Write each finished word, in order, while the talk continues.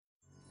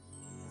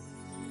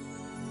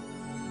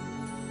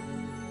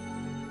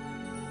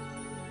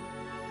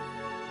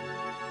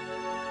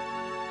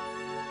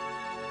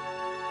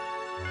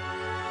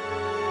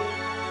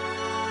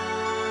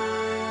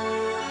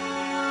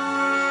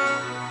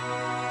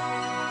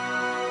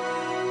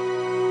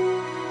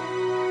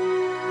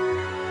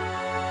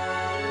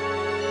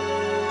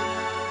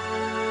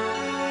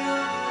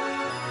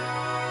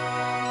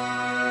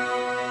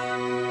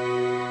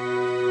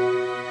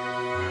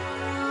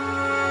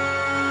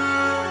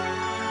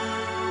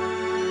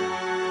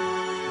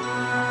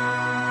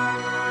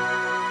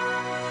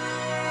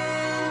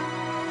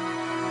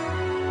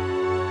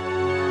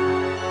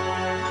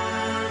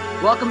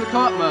Welcome to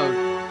Co-op Mode.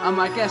 I'm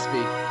Mike Espy.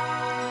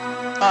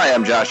 Hi,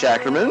 I'm Josh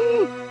Ackerman.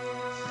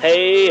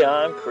 Hey,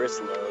 I'm Chris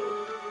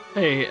Lowe.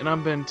 Hey, and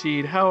I'm Ben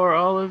Teed. How are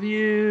all of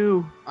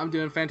you? I'm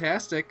doing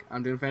fantastic.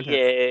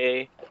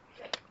 Yay.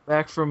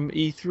 Back from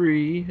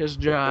E3 as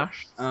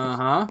Josh.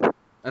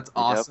 That's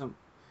awesome.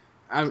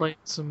 I'm playing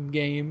some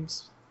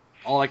games.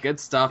 all that good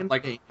stuff,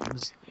 like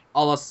games.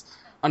 all us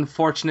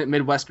unfortunate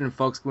Midwestern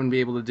folks wouldn't be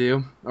able to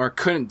do, or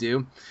couldn't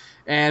do.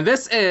 And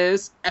this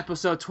is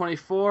episode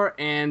 24,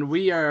 and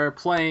we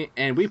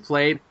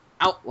played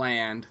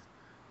Outland.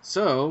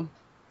 So,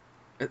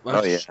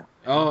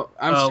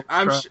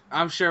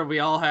 I'm sure we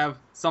all have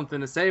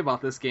something to say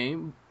about this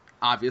game,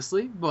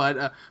 obviously.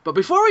 But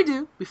before we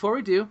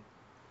do,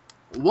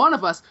 one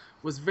of us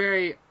was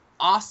very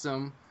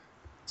awesome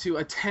to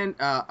attend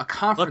a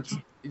conference,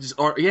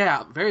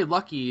 very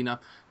lucky enough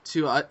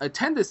to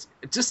attend this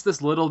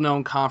little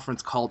known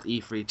conference called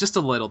E3. Just a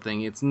little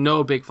thing. It's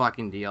no big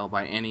fucking deal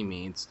by any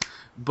means.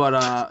 But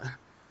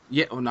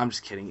I'm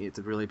just kidding. It's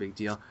a really big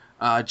deal.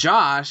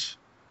 Josh,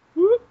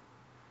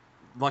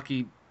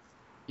 lucky,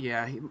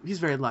 he's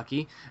very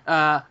lucky.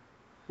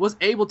 Was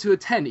able to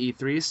attend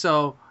E3.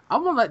 So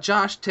I'm gonna let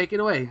Josh take it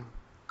away.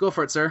 Go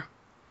for it, sir.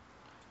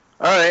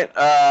 All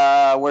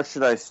right. Where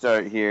should I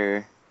start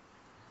here?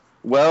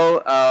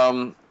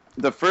 Well,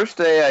 the first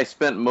day I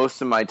spent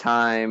most of my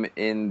time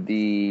in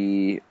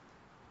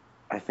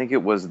I think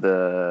it was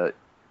the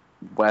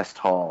West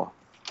Hall.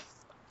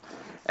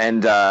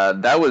 And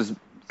that was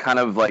kind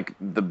of like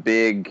the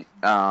big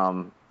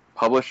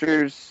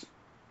publishers,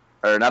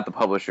 or not the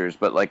publishers,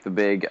 but like the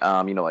big,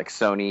 like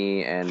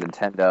Sony and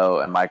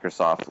Nintendo and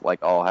Microsoft,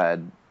 like all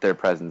had their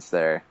presence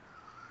there.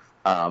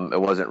 It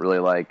wasn't really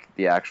like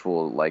the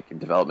actual like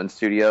development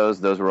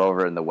studios. Those were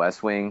over in the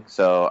West Wing.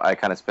 So I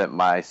kind of spent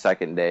my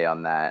second day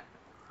on that.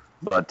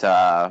 But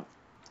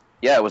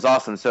it was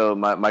awesome. So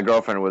my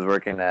girlfriend was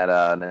working at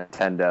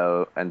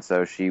Nintendo, and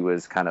so she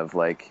was kind of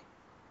like,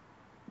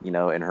 in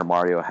her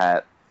Mario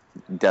hat,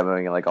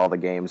 demoing like all the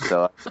games.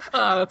 So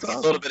that's awesome. A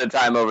little bit of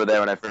time over there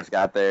when I first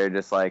got there,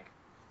 just like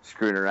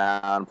screwing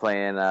around,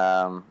 playing.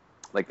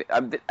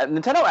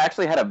 Nintendo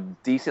actually had a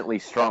decently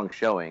strong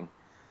showing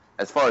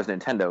as far as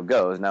Nintendo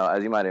goes. Now,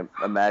 as you might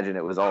imagine,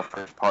 it was all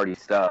first-party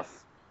stuff.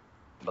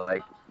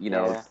 Like,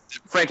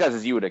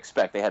 franchises you would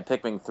expect. They had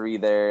Pikmin 3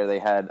 there. They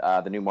had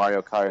the new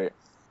Mario Kart.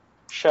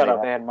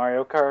 They had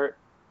Mario Kart.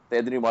 They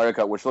had the new Mario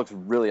Kart, which looks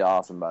really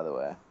awesome, by the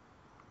way.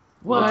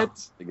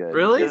 What? Good.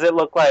 Really? Does it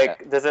look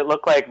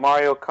like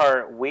Mario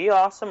Kart Wii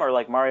awesome, or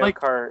like Mario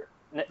Kart?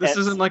 This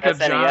isn't like a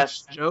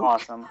Josh joke.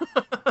 Awesome.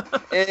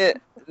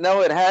 It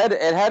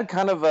had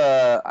kind of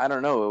a, I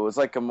don't know. It was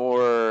like a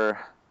more.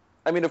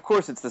 I mean, of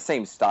course, it's the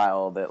same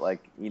style that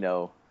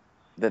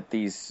that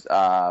these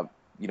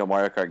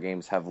Mario Kart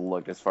games have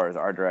looked as far as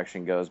art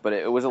direction goes, but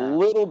it was a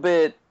little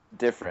bit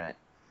different.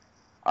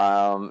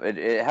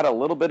 It had a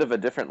little bit of a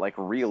different like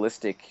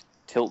realistic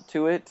tilt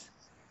to it,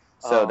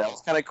 so that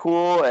was kind of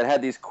cool. It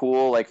had these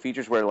cool like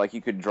features where like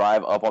you could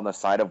drive up on the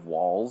side of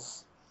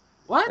walls.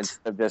 What?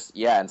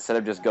 Instead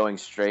of just going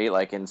straight.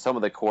 Like, and some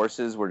of the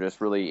courses were just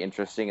really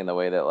interesting in the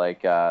way that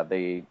like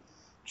they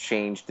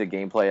changed the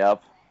gameplay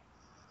up.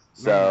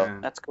 So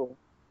that's cool.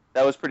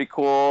 That was pretty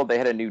cool. They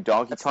had a new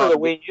Donkey Kong. That's for the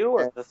Wii U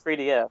or the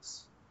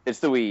 3DS? It's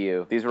the Wii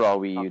U. These were all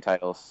Wii U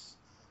titles.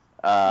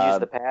 Use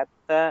the pad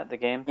with that? The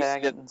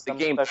gamepad? The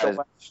gamepad is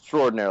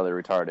extraordinarily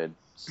retarded.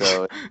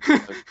 So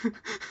it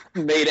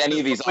made any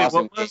of these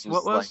awesome games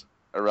like,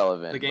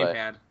 irrelevant. The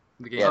gamepad.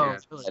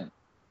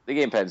 The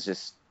gamepad's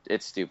just,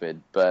 it's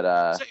stupid. But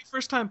is that your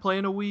first time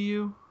playing a Wii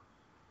U?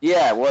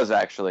 Yeah, it was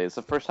actually. It's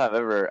the first time I've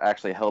ever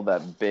actually held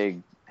that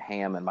big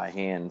ham in my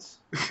hands.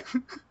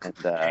 And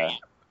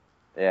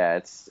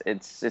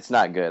it's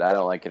not good. I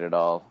don't like it at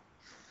all.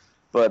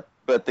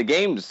 But the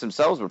games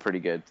themselves were pretty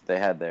good they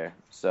had there.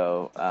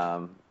 So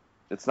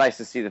it's nice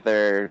to see that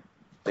they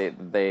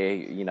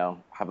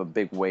have a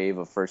big wave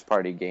of first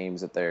party games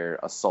that they're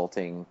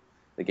assaulting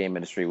the game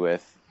industry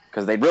with,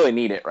 because they really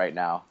need it right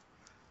now.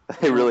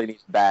 They really need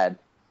it bad.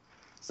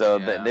 So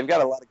they've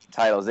got a lot of good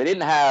titles. They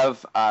didn't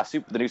have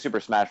the new Super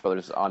Smash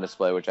Bros. On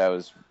display, which I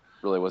was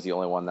the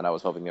only one that I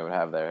was hoping they would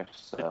have there.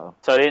 So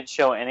they didn't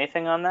show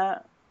anything on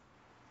that?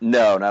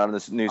 No, not on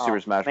this new Super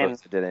Smash Bros.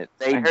 They didn't.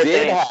 They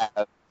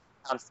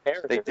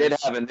did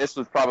have, and this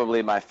was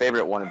probably my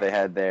favorite one that they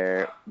had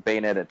there,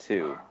 Bayonetta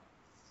 2.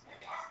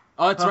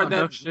 Oh, that's right.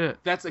 No shit.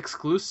 That's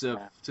exclusive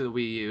to the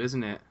Wii U,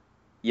 isn't it?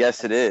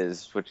 Yes, it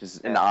is, which is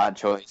an odd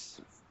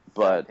choice.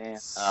 But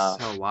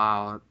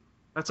wow.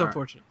 That's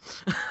unfortunate.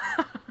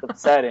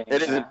 Upsetting.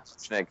 It is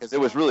unfortunate because it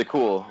was really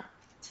cool.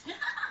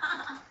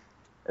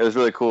 It was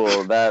really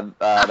cool.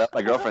 That's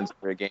my girlfriend's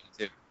favorite game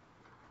too.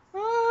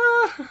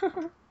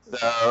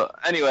 So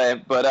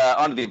anyway, but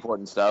on to the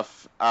important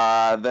stuff.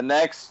 The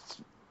next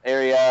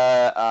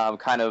area,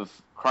 kind of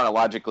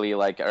chronologically,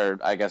 or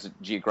I guess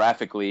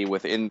geographically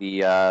within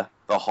the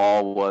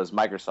hall was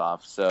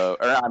Microsoft.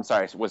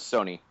 Was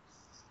Sony.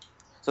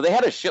 So they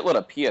had a shitload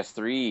of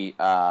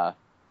PS3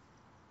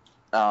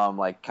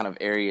 like kind of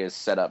areas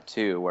set up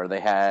too, where they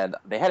had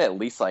at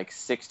least like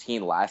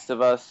 16 Last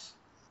of Us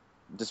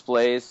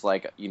displays,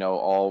 like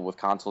all with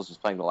consoles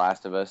just playing The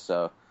Last of Us.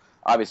 So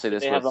obviously Did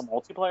this they have the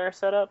was multiplayer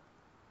set up?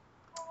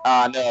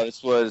 no,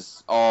 this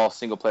was all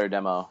single player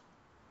demo.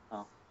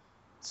 Oh.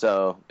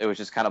 So it was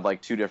just kind of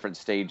like two different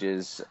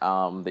stages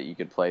that you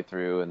could play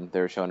through, and they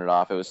were showing it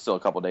off. It was still a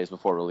couple days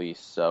before release,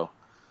 so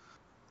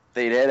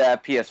they did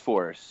have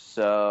PS4s.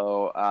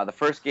 So the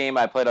first game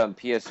I played on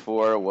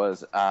PS4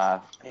 was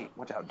hey,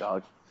 watch out,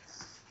 dog.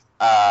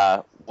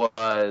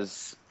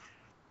 Was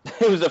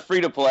it was a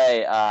free to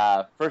play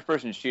first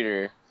person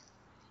shooter.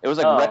 It was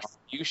like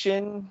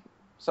Retribution,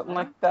 something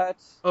like that.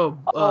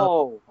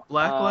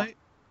 Blacklight?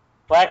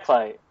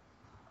 Blacklight.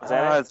 Is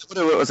that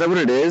it? Was that what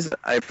it is?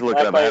 I have to look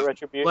it up. Blacklight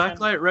Retribution?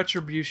 Blacklight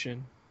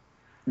Retribution.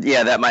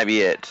 Yeah, that might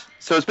be it.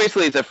 So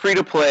it's a free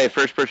to play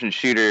first person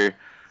shooter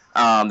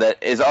that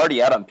is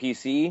already out on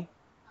PC,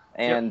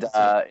 and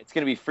it's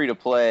going to be free to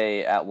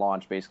play at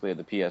launch, basically, of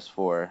the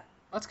PS4.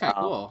 That's kind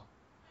of cool.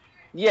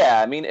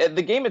 Yeah, I mean,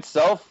 the game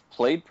itself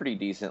played pretty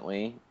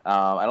decently.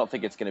 I don't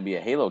think it's going to be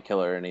a Halo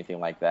killer or anything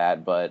like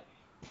that, but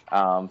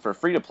for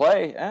free to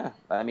play,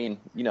 I mean,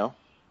 They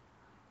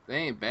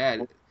ain't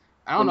bad.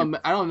 I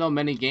don't know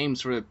many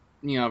games for at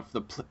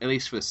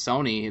least for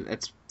Sony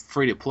that's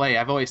free to play.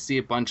 I've always seen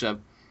a bunch of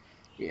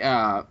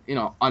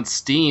on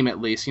Steam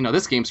at least.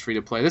 This game's free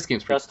to play. This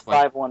game's free to play.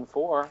 Just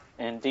 514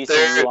 and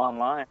DCU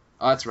Online.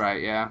 Oh, that's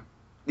right. Yeah.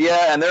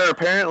 Yeah, and there are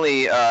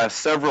apparently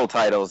several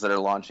titles that are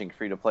launching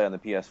free to play on the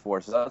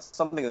PS4. So that's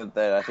something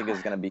that I think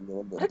is going to be a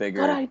little bit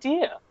bigger. That's a good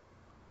idea.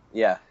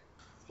 Yeah,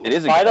 it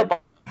is. Buy the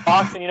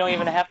box and you don't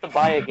even have to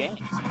buy a game.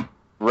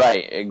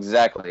 Right,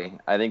 exactly.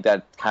 I think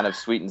that kind of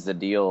sweetens the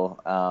deal.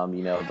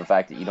 The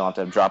fact that you don't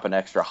have to drop an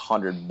extra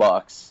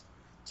 $100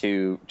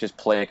 to just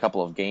play a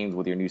couple of games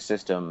with your new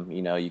system.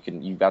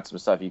 You've got some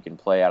stuff you can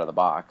play out of the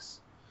box.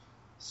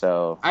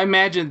 So I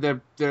imagine the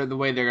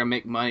way they're gonna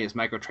make money is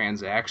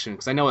microtransaction,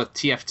 because I know with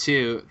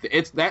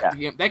TF2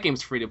 that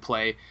game's free to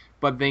play,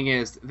 but the thing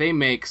is they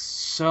make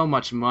so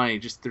much money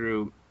just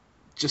through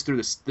the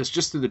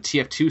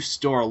TF2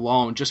 store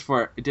alone, just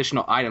for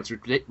additional items,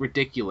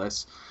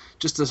 ridiculous,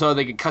 so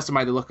they can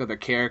customize the look of their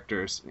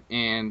characters,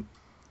 and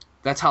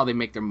that's how they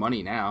make their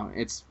money now.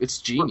 It's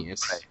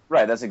genius.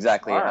 Right. That's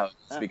exactly how it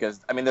is,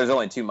 because I mean there's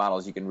only two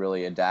models you can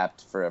really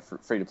adapt for a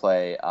free to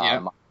play.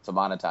 To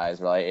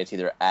monetize, right? It's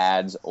either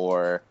ads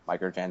or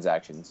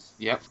microtransactions.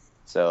 Yep.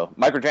 So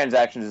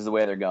microtransactions is the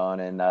way they're going,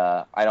 and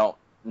I don't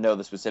know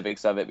the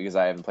specifics of it because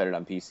I haven't played it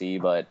on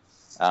PC, but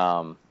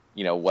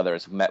whether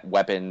it's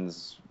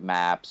weapons,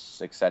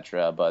 maps,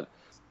 etc. But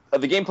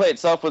the gameplay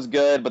itself was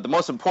good, but the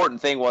most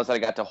important thing was that I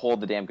got to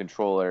hold the damn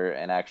controller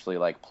and actually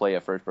play a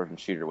first-person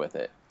shooter with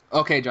it.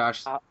 Okay,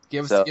 Josh,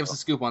 give us a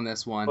scoop on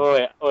this one.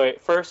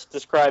 Wait. First,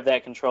 describe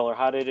that controller.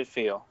 How did it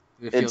feel?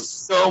 It's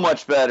so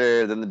much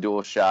better than the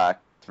DualShock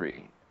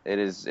 3. It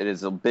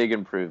is a big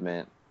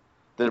improvement.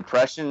 The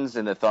depressions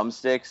in the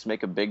thumbsticks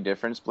make a big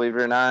difference, believe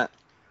it or not.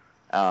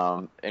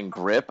 And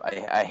grip,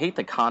 I hate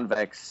the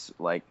convex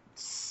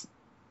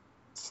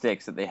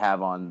sticks that they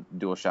have on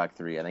DualShock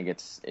 3. I think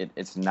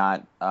it's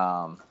not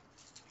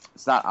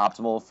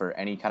optimal for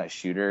any kind of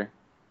shooter.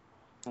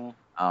 I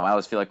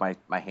always feel like my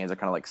hands are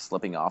kind of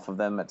slipping off of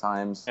them at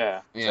times.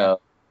 Yeah. So,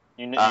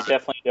 you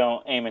definitely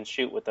don't aim and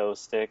shoot with those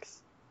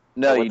sticks.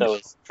 No, with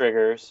those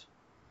triggers.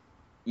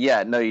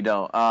 Yeah, no, you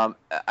don't. I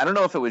don't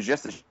know if it was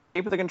just the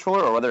shape of the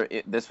controller or whether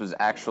this was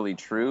actually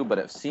true, but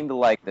it seemed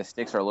like the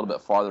sticks are a little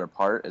bit farther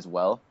apart as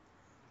well.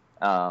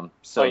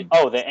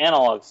 The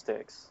analog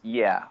sticks.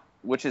 Yeah,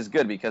 which is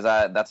good because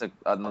that's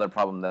another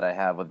problem that I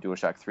have with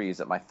DualShock 3 is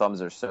that my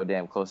thumbs are so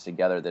damn close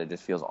together that it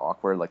just feels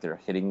awkward, like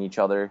they're hitting each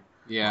other.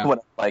 Yeah. When,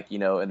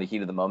 in the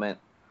heat of the moment.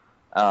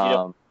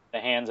 The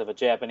hands of a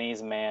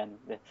Japanese man.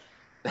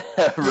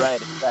 Right,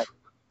 exactly.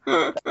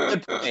 That's a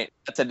good point.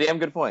 That's a damn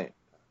good point.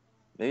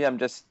 Maybe I'm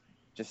just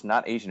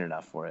not Asian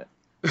enough for it.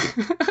 The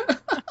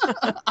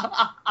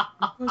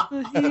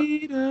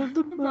heat of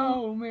the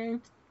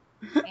moment.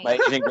 My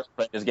Asian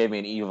girlfriend just gave me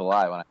an evil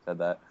eye when I said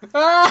that.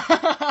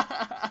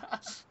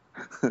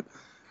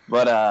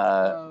 But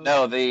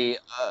no,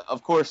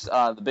 of course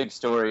the big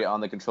story on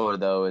the controller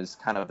though is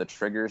kind of the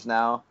triggers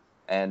now,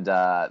 and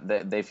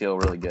they feel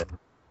really good.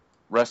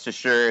 Rest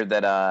assured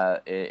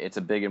that it's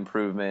a big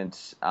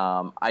improvement.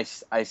 I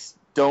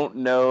don't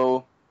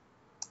know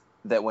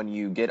that when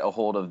you get a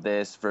hold of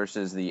this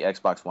versus the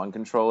Xbox One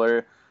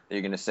controller,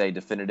 you're going to say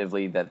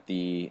definitively that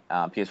the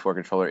PS4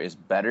 controller is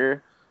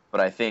better,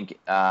 but I think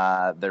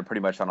they're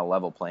pretty much on a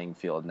level playing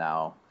field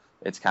now.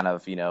 It's kind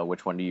of,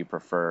 which one do you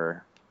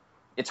prefer?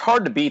 It's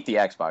hard to beat the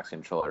Xbox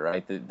controller,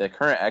 right? The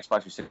current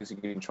Xbox 360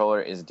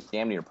 controller is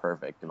damn near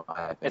perfect, in my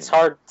opinion. It's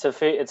hard to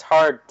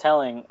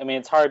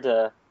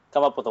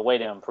come up with a way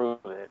to improve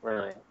it,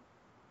 really.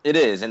 It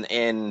is, and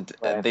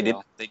they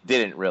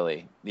didn't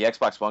really. The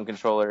Xbox One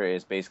controller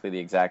is basically the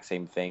exact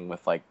same thing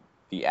with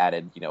the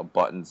added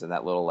buttons and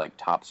that little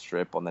top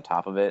strip on the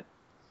top of it.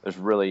 There's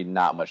really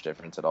not much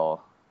difference at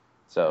all.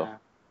 So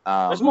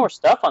There's more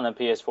stuff on the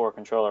PS4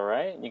 controller,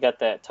 right? You got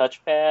that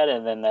touchpad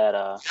and then that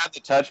Got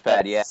the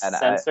touchpad, yeah, and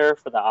sensor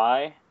for the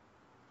eye.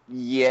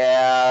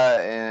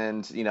 yeah,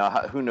 and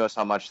who knows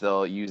how much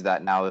they'll use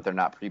that now that they're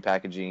not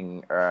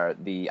prepackaging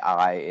the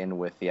eye in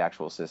with the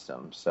actual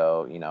system.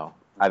 So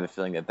I have a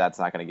feeling that that's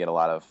not going to get a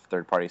lot of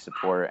third-party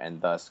support,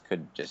 and thus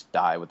could just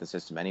die with the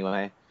system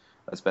anyway.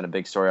 That's been a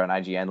big story on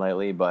IGN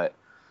lately, but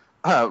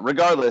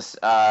regardless,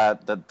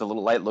 the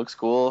little light looks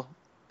cool.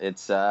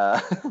 It's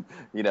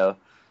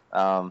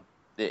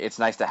it's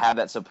nice to have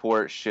that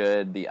support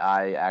should the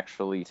eye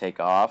actually take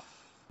off.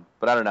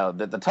 But I don't know.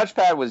 The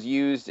touchpad was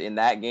used in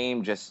that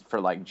game just for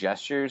like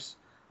gestures.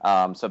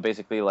 So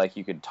basically, like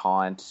you could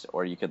taunt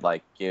or you could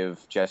like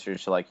give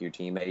gestures to like your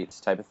teammates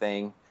type of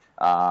thing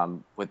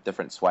with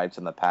different swipes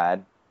on the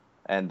pad.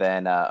 And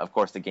then of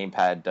course the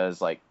gamepad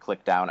does like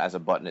click down as a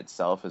button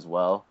itself as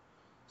well.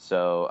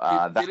 So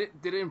did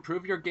it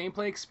improve your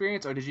gameplay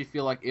experience, or did you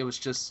feel like it was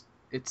just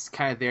it's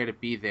kind of there to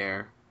be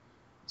there,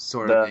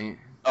 sort of thing?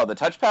 Oh, the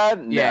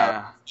touchpad?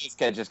 Yeah, no, it's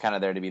just kind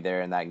of there to be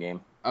there in that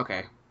game.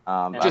 Okay.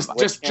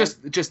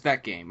 Just that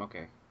game.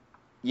 Okay.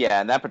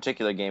 Yeah, in that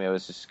particular game, it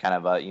was just kind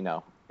of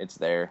it's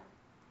there.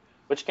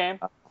 Which game?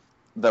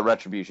 The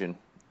Retribution.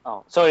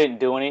 Oh, so it didn't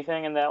do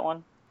anything in that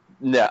one?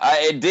 No,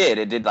 it did.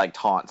 It did like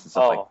taunts and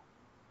stuff like.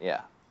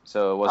 Yeah.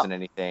 So it wasn't Oh.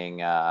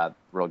 anything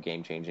real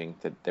game changing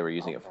that they were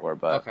using it for,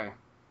 but Okay.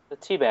 The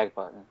teabag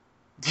button.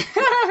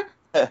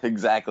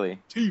 exactly.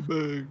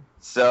 Teabag.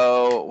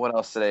 So what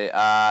else today?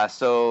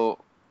 So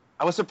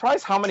I was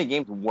surprised how many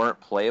games weren't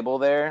playable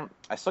there.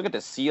 I still get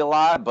to see a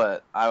lot,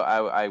 but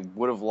I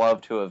would have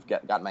loved to have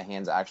gotten my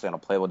hands actually on a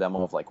playable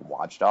demo of like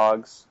Watch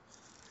Dogs.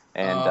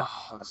 And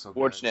that's so good.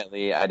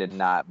 unfortunately, I did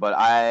not. But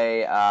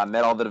I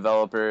met all the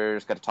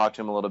developers, got to talk to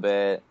them a little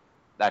bit.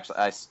 Actually,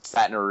 I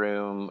sat in a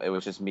room. It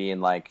was just me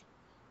and like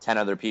 10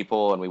 other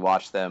people, and we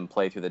watched them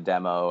play through the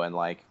demo and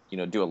like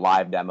do a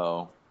live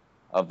demo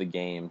of the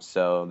game.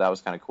 So that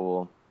was kind of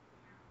cool.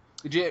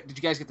 Did you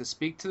guys get to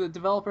speak to the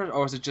developers,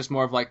 or was it just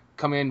more of like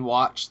come in,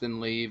 watch,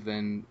 then leave,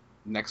 then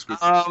next week?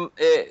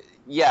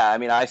 Yeah. I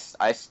mean, I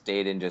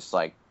stayed and just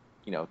like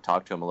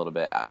talked to them a little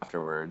bit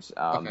afterwards.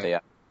 Okay.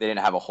 They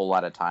didn't have a whole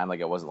lot of time.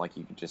 Like it wasn't like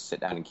you could just sit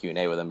down and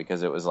Q&A with them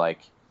because it was like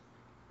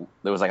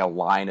there was like a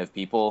line of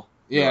people.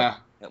 Yeah.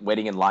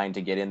 Waiting in line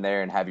to get in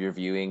there and have your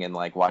viewing and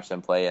like watch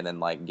them play and then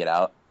like get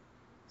out.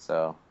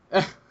 So.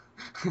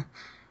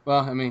 Well,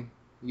 I mean,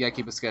 you gotta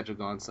keep a schedule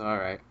going, so all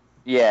right.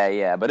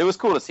 Yeah, but it was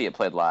cool to see it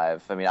played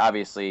live. I mean,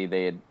 obviously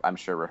they had, I'm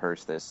sure,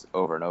 rehearsed this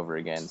over and over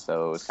again,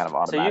 so it was kind of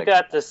automatic. So you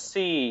got to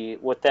see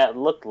what that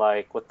looked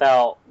like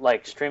without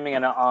like streaming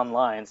it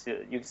online. So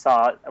you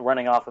saw it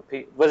running off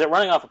was it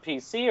running off a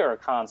PC or a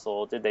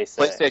console? Did they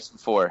say PlayStation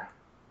 4?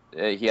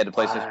 He had the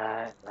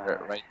PlayStation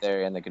 4 right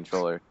there and the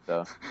controller.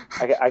 So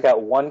I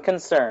got one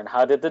concern.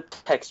 How did the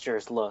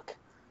textures look?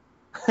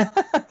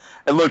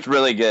 it looked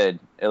really good.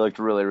 It looked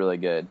really, really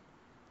good.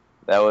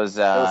 That was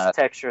Those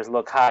textures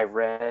look high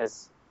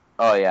res.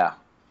 Oh yeah.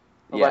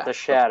 What about the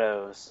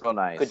shadows? Real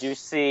nice. Could you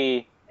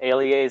see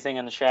aliasing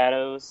in the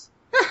shadows?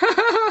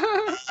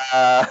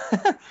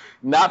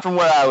 Not from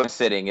where I was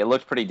sitting. It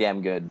looked pretty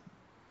damn good.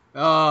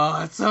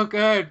 Oh, it's so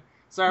good.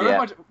 Sorry,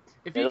 Yeah.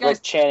 if you It guys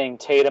looked Channing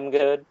Tatum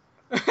good.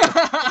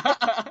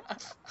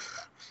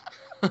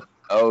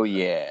 Oh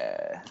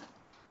yeah.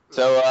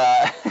 So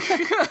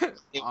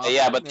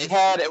yeah, but they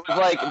had it was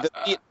like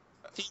the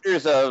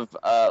theaters of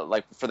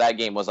like for that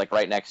game was like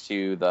right next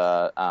to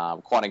the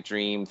Quantic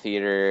Dream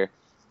Theater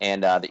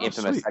and the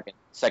infamous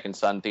Second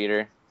Son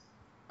Theater.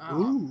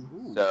 Ooh.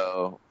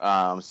 So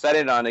set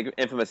it on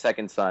infamous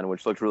Second Son,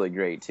 which looked really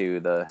great too.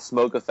 The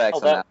smoke effects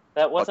on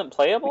that wasn't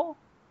playable?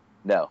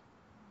 No.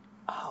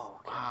 Oh,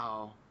 okay.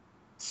 Wow.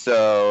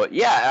 So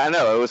yeah, I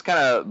know it was kind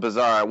of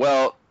bizarre.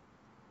 Well,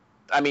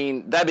 I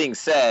mean, that being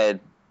said,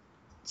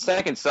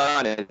 Second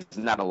Son is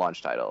not a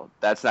launch title.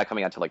 That's not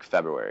coming out till like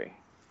February.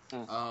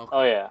 Oh,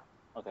 Oh yeah.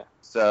 Okay.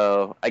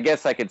 So I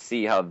guess I could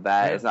see how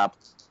that is not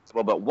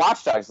well, but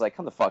Watch Dogs is like,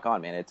 come the fuck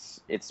on, man.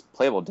 It's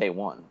playable day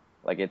one.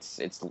 Like it's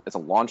a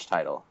launch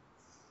title.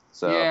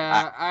 So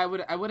yeah, I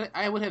would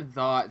have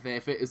thought that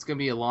if it's gonna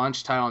be a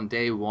launch title on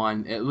day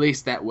one, at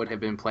least that would have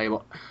been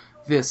playable.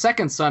 The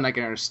Second Son I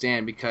can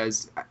understand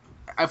because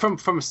from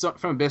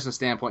a business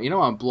standpoint, you don't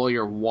want to blow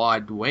your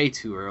wad way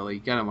too early.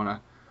 You gotta want to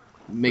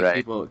make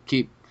people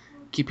keep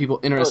people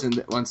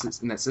interested once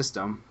it's in that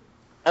system.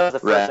 That was the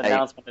first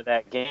announcement of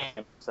that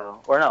game.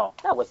 So, or no,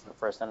 that wasn't the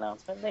first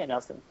announcement. They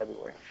announced it in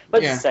February.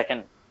 But Yeah.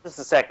 This is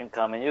the second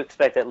coming. You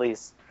expect at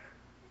least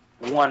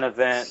one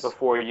event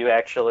before you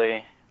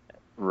actually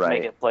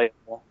make it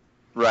playable.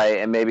 Right,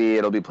 and maybe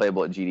it'll be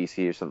playable at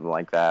GDC or something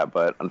like that,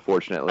 but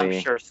unfortunately...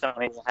 I'm sure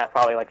Sony will have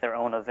probably like their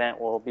own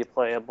event will be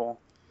playable.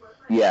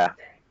 Yeah.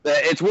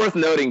 It's worth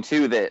noting,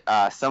 too,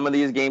 that some of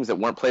these games that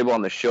weren't playable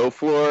on the show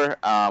floor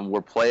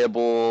were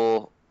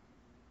playable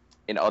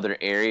in other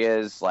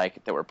areas,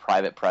 like there were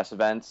private press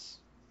events.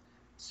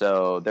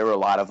 So there were a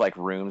lot of like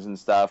rooms and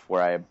stuff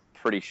where I'm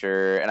pretty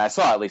sure, and I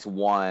saw at least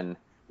one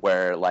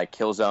where like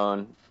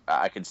Killzone,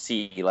 I could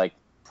see like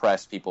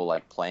press people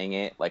like playing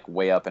it like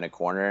way up in a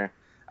corner.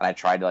 and I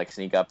tried to like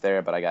sneak up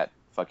there, but I got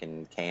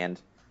fucking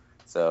canned.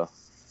 So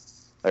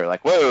they were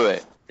like, wait,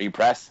 are you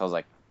pressed? I was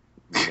like,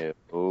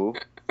 no.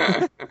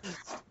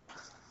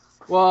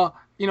 Well,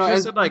 you know,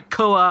 Just said like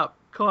co-op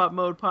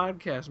mode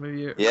podcast.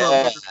 Maybe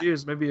co-op mode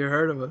reviews. Maybe you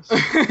heard of us.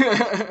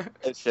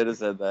 I should have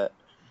said that.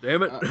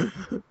 Damn it!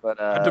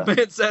 But I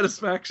demand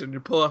satisfaction. You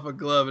pull off a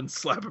glove and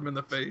slap him in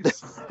the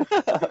face.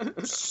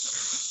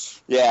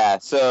 Yeah.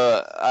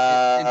 So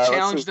and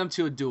challenge them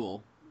to a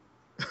duel.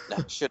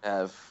 I should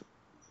have.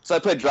 So I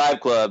played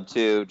Drive Club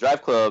too.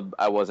 Drive Club,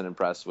 I wasn't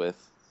impressed with.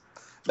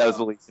 That was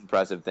the least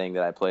impressive thing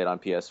that I played on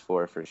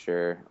PS4 for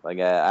sure. Like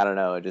I don't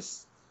know, it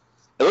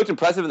looked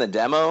impressive in the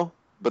demo,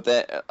 but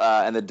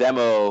and the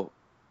demo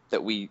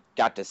that we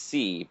got to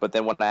see. But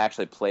then when I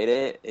actually played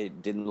it,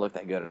 it didn't look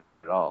that good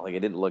at all. Like it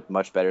didn't look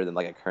much better than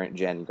like a current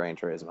gen Gran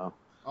Turismo.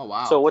 Oh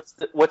wow! So what's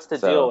the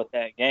deal with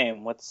that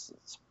game? What's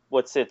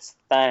its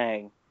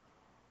thing?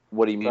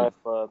 What do you mean?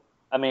 Drive Club.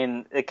 I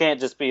mean, it can't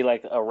just be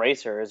like a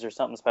racer. Is there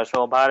something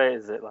special about it?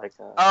 Is it like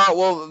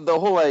well, the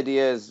whole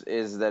idea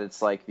is that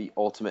it's like the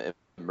ultimate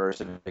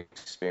immersive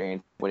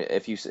experience.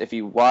 If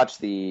you watch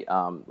the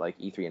like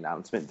E3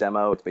 announcement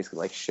demo, it's basically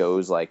like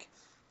shows like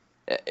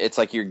it's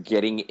like you're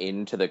getting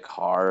into the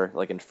car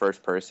like in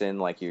first person,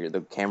 like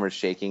the camera's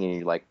shaking and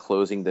you're like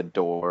closing the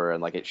door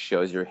and like it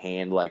shows your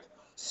hand like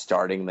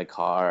starting the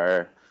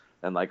car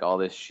and like all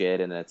this shit,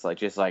 and it's like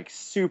just like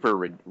super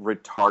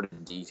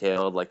retarded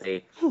detailed. Like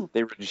they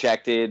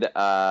rejected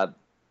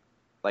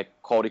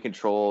like quality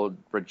control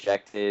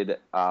rejected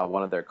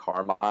one of their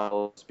car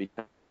models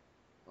because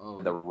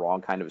of the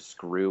wrong kind of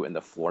screw in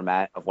the floor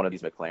mat of one of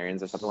these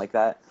McLarens or something like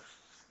that.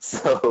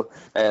 So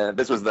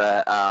this was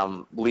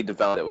the lead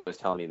developer that was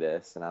telling me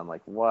this, and I'm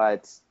like,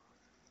 what?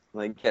 I'm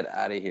like, get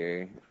out of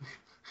here.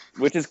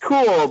 Which is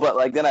cool, but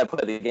like then I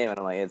played the game and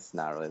I'm like, it's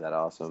not really that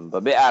awesome.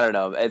 But I don't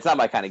know, it's not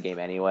my kind of game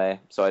anyway,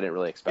 so I didn't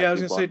really expect. Yeah, I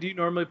was gonna say, do you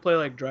normally play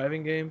like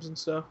driving games and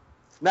stuff?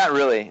 Not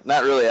really.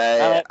 not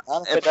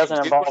if it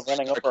doesn't involve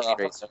running over a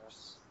hooker.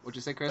 What'd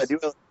you say, Chris?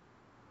 Go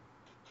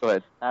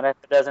ahead. Not if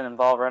it doesn't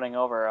involve running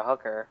over a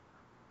hooker.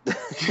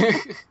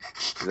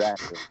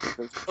 Exactly.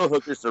 There's no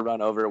hookers to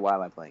run over. Why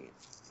am I playing it?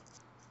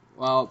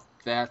 Well,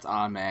 that's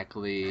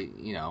automatically,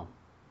 no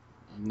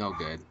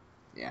good.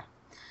 Yeah.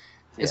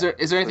 Is there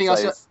anything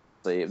else?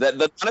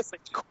 The honestly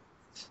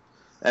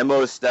and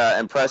most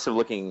impressive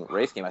looking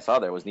race game I saw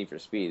there was Need for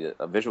Speed.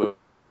 A visual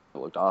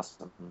looked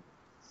awesome.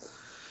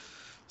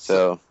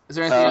 So is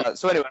there anything else?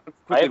 So anyway, I'll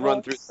quickly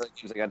run through the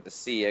games I got to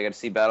see. I got to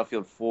see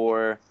Battlefield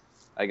 4.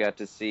 I got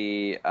to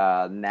see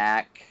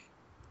Knack.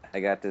 I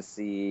got to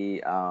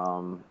see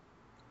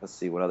let's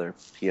see what other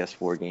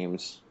PS4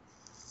 games.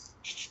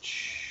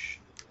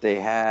 They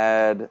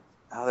had.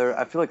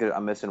 I feel like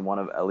I'm missing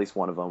at least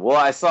one of them. Well,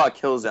 I saw a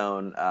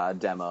Killzone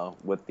demo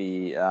with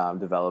the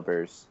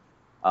developers.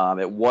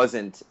 It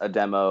wasn't a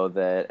demo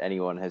that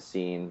anyone has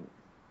seen.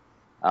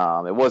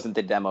 It wasn't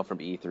the demo from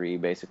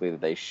E3, basically, that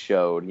they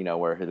showed,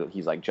 where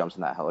he's like jumps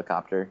in that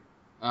helicopter.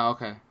 Oh,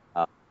 okay.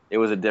 It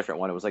was a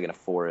different one. It was like in a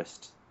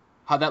forest.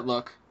 How'd that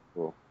look?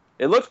 Cool.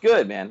 It looked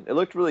good, man. It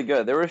looked really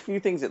good. There were a few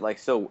things that like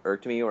so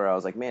irked me where I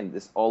was like, man,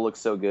 this all looks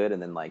so good,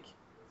 and then like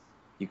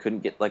you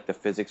couldn't get like the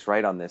physics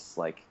right on this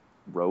like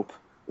rope.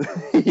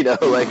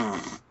 Like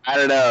I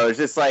don't know. It's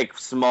just like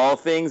small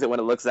things that when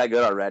it looks that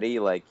good already,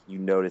 like you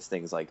notice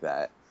things like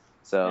that.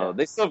 So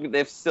yeah.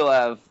 they still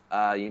have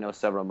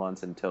several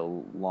months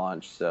until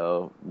launch.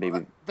 So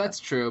maybe that's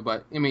true.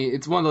 But I mean,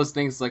 it's one of those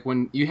things like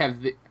when you have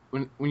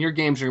when your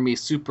games are gonna be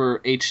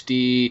super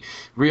HD,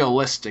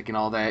 realistic, and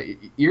all that,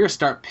 you're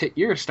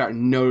gonna start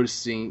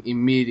noticing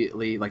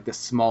immediately like the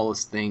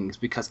smallest things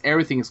because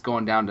everything is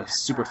going down to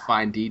super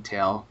fine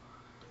detail.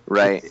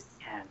 Right.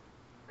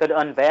 Could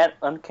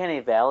Uncanny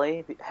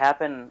Valley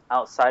happen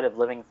outside of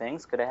living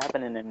things? Could it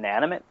happen in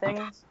inanimate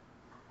things?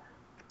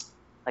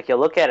 Like you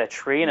look at a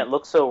tree and it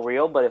looks so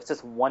real, but if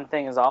just one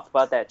thing is off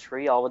about that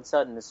tree, all of a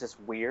sudden it's just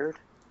weird.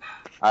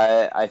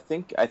 I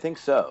think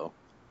so.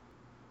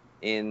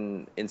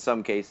 In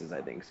some cases,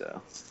 I think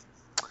so.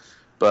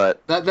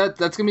 But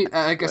that's gonna be.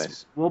 I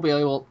guess we'll be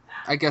able.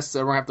 I guess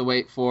we're gonna have to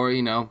wait for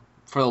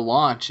for the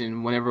launch,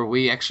 and whenever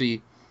we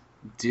actually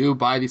do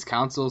buy these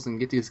consoles and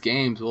get these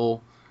games,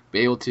 we'll be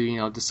able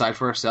to decide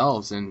for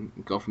ourselves and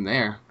go from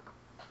there.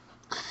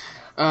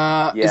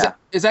 Yeah.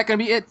 Is that gonna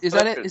be it? Is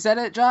that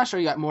it, Josh? Or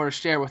you got more to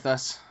share with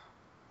us?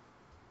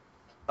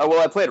 Oh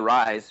well, I played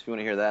Rise. If you want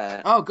to hear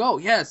that. Oh, go.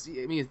 Yes.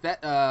 I mean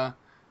that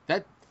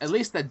at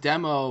least the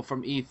demo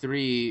from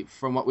E3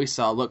 from what we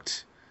saw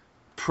looked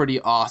pretty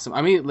awesome.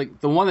 I mean, like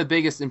the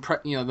biggest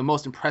the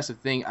most impressive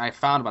thing I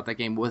found about that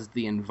game was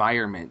the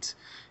environment.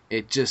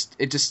 It just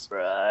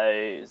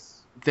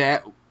Rise.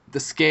 That the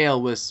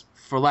scale was,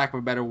 for lack of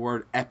a better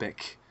word,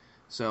 epic.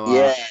 So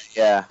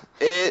yeah.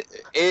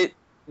 It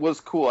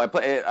was cool.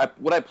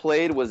 What I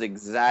played was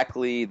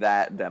exactly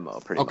that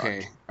demo, pretty much.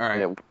 Okay, all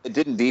right. It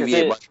didn't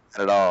deviate much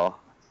at all.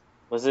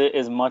 Was it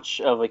as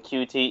much of a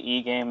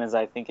QTE game as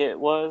I think it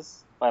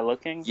was by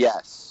looking?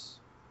 Yes.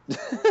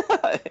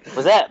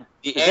 Was that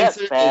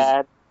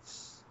bad?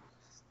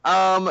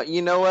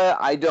 You know what?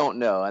 I don't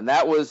know, and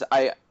that was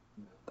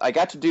I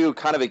got to do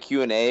kind of a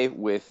Q&A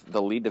with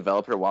the lead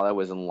developer while I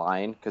was in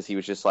line because he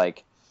was just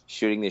like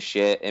shooting the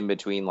shit in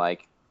between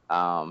like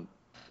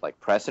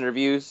press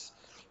interviews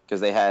because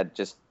they had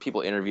just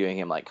people interviewing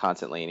him like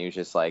constantly, and he was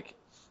just like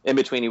in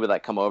between he would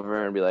like come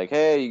over and be like,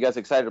 "Hey, you guys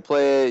excited to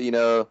play it? You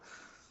know,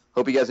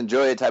 hope you guys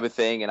enjoy it," type of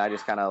thing. And I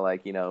just kind of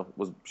like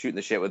was shooting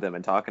the shit with him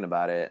and talking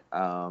about it.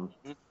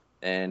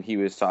 And he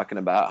was talking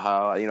about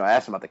how I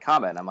asked him about the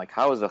combat, and I'm like,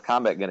 "How is the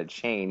combat going to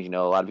change?"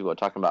 A lot of people are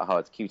talking about how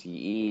it's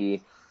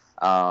QTE.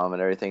 And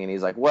everything, and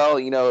he's like, well,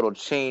 it'll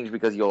change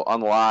because you'll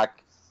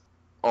unlock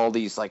all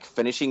these like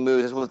finishing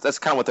moves. That's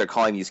kind of what they're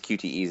calling these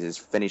QTEs, is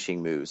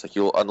finishing moves. Like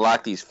you'll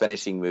unlock these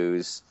finishing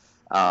moves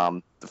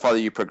the farther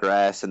you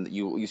progress, and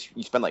you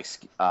spend like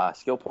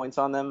skill points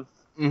on them.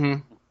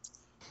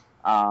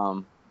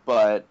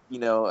 But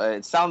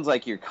it sounds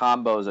like your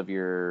combos of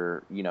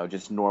your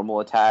just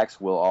normal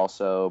attacks will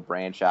also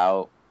branch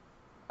out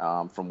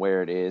from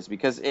where it is,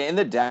 because in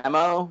the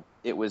demo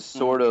it was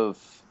sort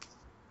of.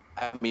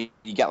 I mean,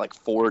 you got like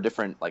 4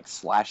 different like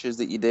slashes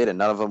that you did, and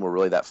none of them were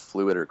really that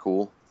fluid or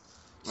cool.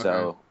 Okay.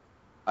 So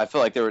I feel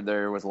like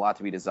there was a lot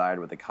to be desired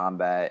with the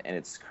combat in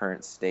its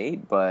current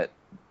state, but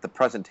the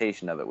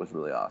presentation of it was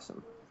really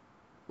awesome.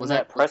 Was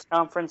that press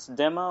conference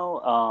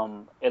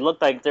demo? It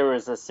looked like there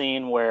was a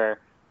scene where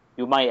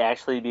you might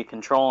actually be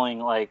controlling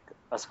like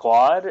a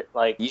squad.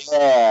 Like,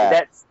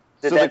 yeah.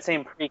 Did that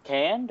seem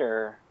pre-canned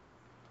or?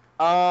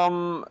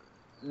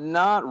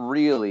 Not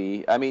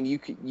really. I mean,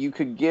 you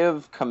could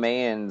give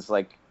commands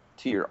like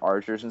to your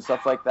archers and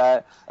stuff like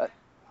that.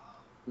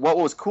 What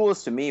was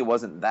coolest to me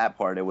wasn't that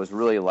part. It was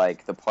really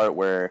like the part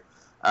where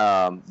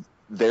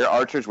their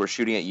archers were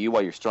shooting at you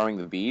while you're storming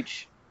the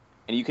beach,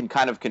 and you can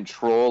kind of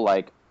control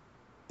like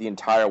the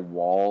entire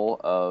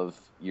wall of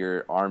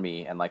your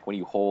army. And like when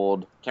you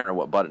hold, can't remember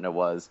what button it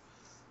was.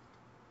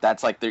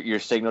 That's like your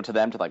signal to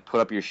them to like put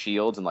up your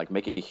shields and like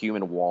make a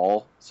human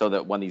wall, so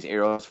that when these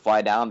arrows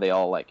fly down, they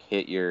all like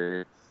hit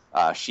your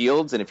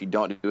shields, and if you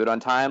don't do it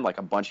on time, like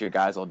a bunch of your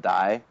guys will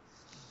die.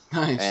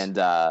 Nice. And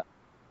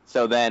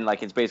so then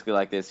like it's basically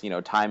like this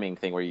timing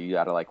thing where you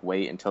gotta like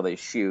wait until they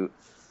shoot,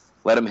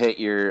 let them hit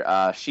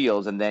your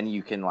shields, and then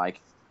you can like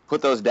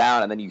put those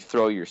down, and then you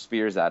throw your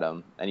spears at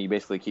them, and you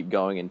basically keep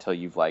going until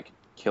you've like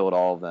killed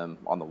all of them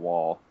on the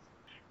wall.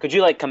 Could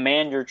you like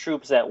command your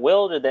troops at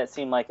will, or did that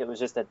seem like it was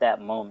just at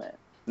that moment?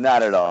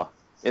 Not at all.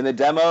 In the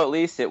demo, at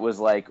least, it was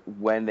like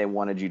when they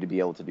wanted you to be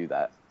able to do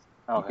that.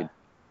 Okay.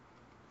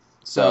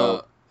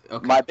 So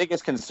my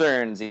biggest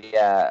concerns,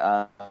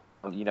 are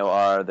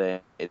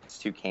that it's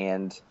too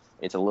canned,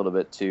 it's a little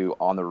bit too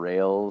on the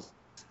rails,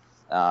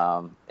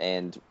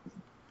 and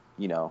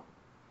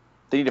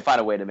they need to find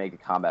a way to make the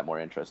combat more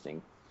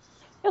interesting.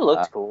 It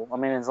looked cool. I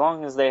mean, as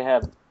long as they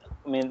have.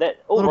 I mean,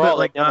 that overall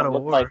like it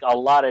looked like a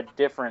lot of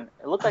different.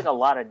 It looked like a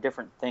lot of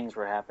different things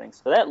were happening.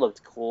 So that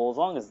looked cool. As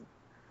long as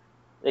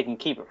they can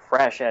keep it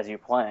fresh as you're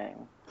playing.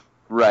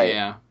 Right.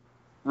 Yeah.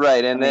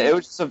 Right, and it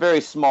was just a very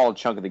small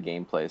chunk of the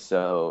gameplay.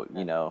 So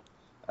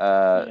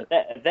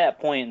at that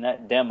point in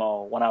that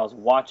demo, when I was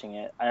watching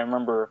it, I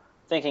remember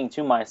thinking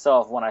to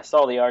myself when I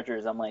saw the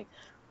archers, I'm like,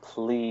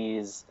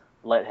 please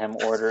let him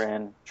order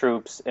in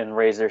troops and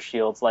raise their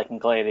shields like in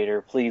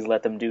Gladiator. Please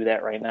let them do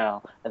that right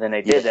now. And then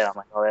they did that. I'm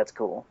like, oh, that's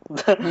cool.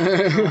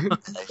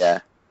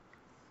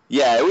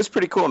 Yeah, it was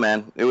pretty cool,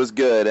 man. It was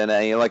good, and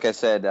like I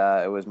said,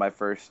 it was my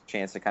first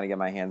chance to kind of get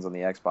my hands on the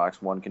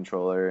Xbox One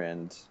controller,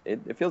 and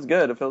it feels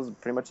good. It feels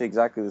pretty much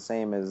exactly the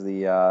same as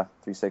the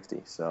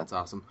 360. So that's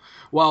awesome.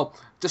 Well,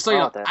 just so you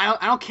know,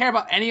 I don't care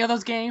about any of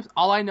those games.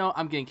 All I know,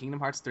 I'm getting Kingdom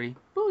Hearts 3.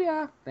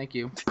 Booyah! Thank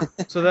you.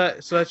 So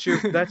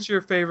that's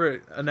your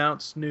favorite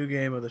announced new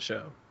game of the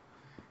show.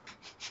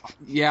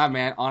 Yeah,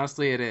 man.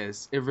 Honestly, it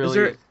is. It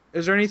really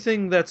is. There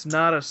anything that's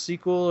not a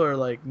sequel or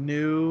like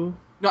new?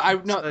 I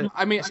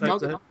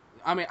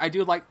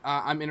do like.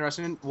 I'm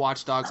interested in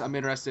Watch Dogs. I'm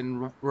interested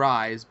in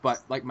Rise,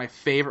 but like my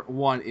favorite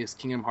one is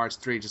Kingdom Hearts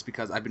 3, just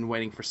because I've been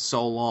waiting for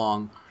so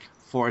long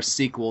for a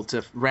sequel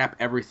to wrap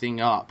everything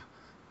up.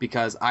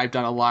 Because I've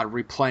done a lot of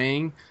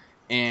replaying,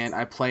 and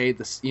I played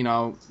this,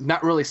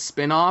 not really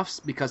spin-offs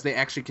because they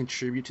actually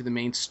contribute to the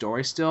main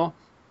story still.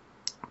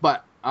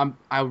 But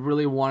I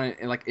really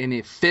wanted like an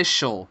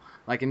official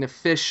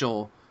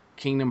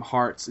Kingdom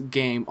Hearts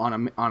game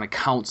on a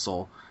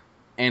console.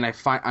 And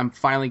I'm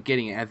finally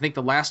getting it. I think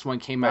the last one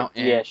came out.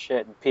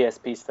 Shit, and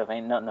PSP stuff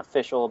ain't nothing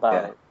official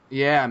about it.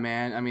 Yeah,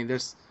 man. I mean,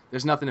 there's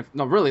nothing.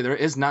 No, really, there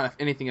is not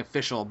anything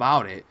official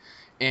about it.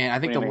 And I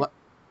think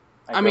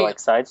like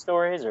side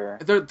stories or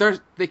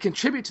they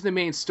contribute to the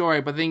main story.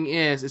 But the thing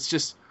is, it's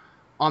just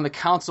on the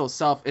console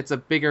itself.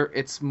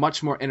 It's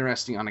much more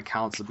interesting on a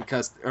console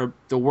because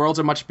the worlds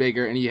are much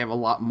bigger and you have a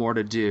lot more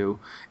to do.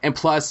 And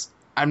plus,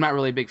 I'm not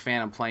really a big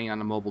fan of playing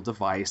on a mobile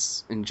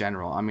device in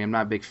general. I mean, I'm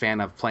not a big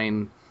fan of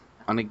playing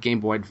on a Game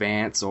Boy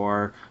Advance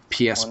or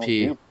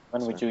PSP.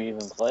 When would you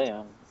even play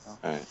on?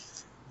 Right.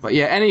 But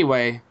yeah,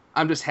 anyway,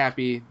 I'm just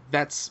happy.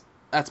 That's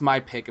my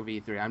pick of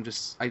E3.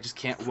 I just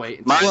can't wait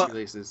until it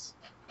releases.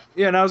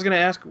 Yeah, and I was gonna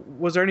ask,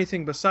 was there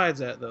anything besides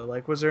that though?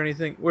 Like, was there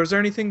anything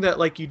that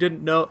like you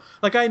didn't know?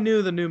 Like, I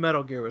knew the new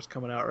Metal Gear was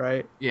coming out,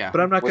 right? Yeah.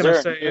 But I'm not Was gonna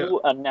there say a new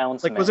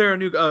announcement? like, was there a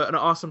new an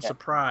awesome Yeah.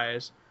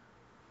 surprise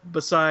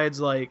besides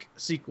like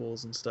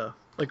sequels and stuff?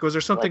 Like, was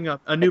there something Like,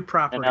 a new an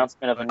property?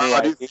 announcement of a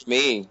new Dude,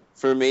 IP?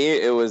 for me,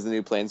 it was the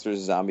new Plants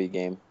vs Zombie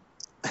game.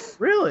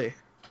 Really?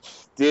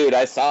 Dude,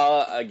 I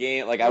saw a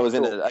game like I was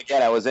in Cool.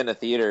 a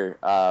theater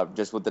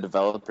just with the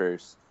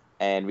developers,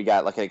 and we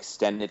got like an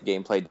extended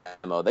gameplay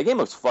demo. That game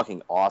looks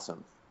fucking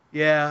awesome.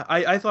 Yeah,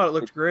 I thought it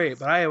looked great,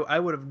 but I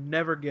would have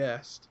never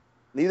guessed.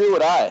 Neither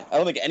would I. I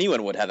don't think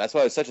anyone would have. That's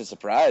why it was such a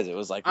surprise. It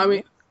was like, I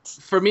mean,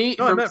 for me,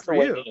 No, I for, meant for The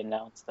way you. they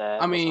announced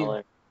that. I was mean,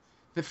 hilarious.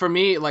 for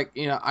me, like,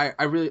 you know, I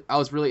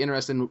was really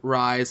interested in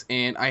Rise,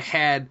 and I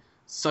had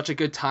such a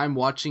good time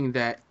watching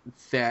that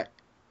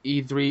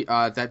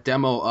E3 that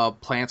demo of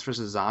Plants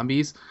vs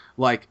Zombies.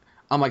 Like,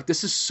 I'm like,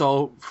 this is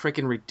so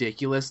freaking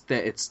ridiculous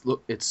that it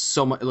looks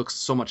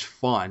so much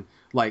fun.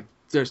 Like,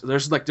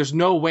 there's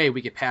no way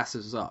we could pass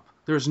this up.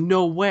 There's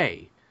no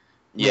way.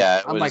 yeah,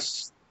 it I'm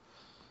was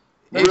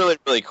like, really,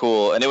 really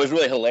cool, and it was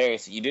really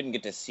hilarious. You didn't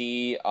get to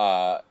see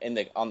on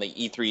the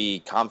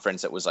E3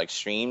 conference that was like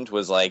streamed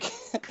was like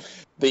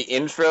the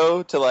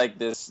intro to like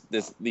these Oh,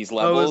 it was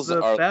levels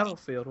the are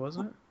Battlefield,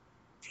 wasn't it?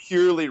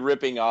 purely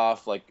ripping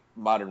off like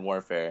Modern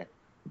Warfare.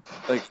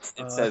 Like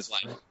it says that's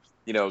like,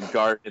 you know,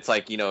 guard. It's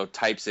like, you know,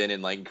 types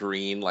in like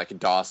green like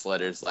DOS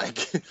letters like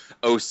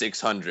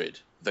 0600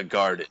 the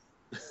Garden.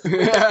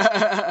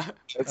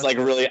 It's like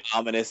really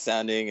ominous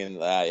sounding, and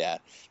yeah,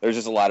 there's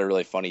just a lot of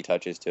really funny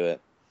touches to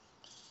it.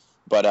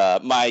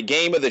 But my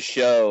game of the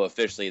show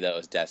officially though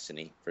is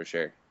Destiny for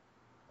sure.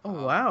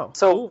 Oh wow.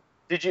 So,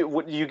 did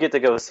you get to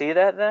go see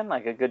that then?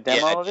 Like a good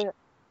demo of it?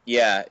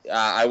 Yeah,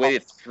 I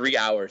waited 3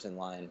 hours in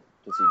line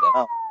to see that.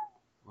 Oh.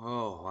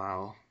 oh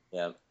wow.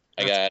 Yeah,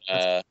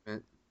 That's-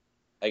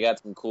 I got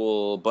some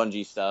cool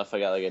Bungie stuff. I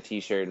got like a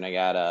T-shirt and I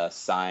got a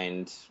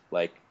signed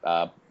like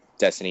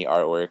Destiny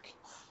artwork.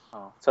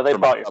 Oh, so they For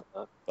bought my-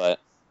 your stuff.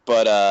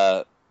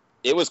 But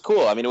it was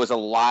cool. I mean, it was a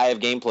live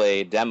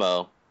gameplay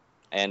demo,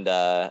 and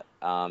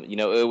you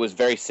know, it was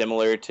very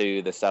similar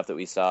to the stuff that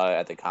we saw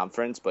at the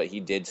conference. But he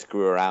did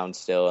screw around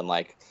still and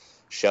like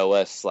show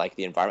us like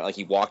the environment. Like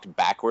he walked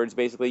backwards,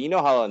 basically. You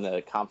know how in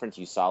the conference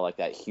you saw like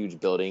that huge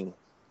building,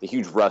 the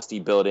huge rusty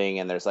building,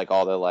 and there's like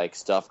all the like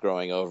stuff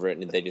growing over it,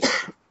 and they just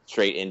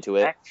straight into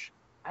it.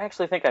 I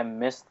actually think I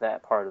missed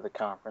that part of the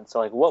conference. So,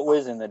 like, what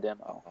was in the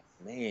demo?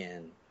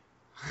 Man,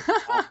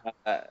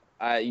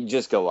 you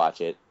just go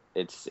watch it.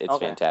 It's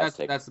Okay.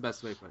 fantastic. that's the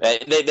best way to put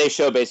it. They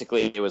show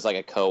basically it was like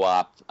a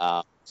co-op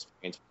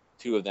experience.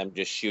 Two of them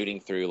just shooting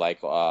through like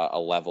a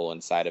level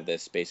inside of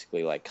this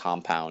basically like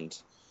compound.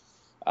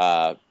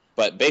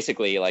 But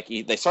basically like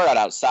they start out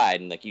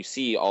outside and like you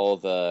see all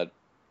the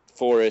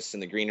forests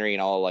and the greenery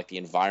and all like the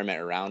environment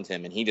around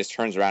him, and he just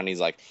turns around and he's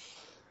like,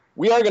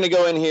 we are going to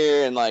go in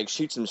here and like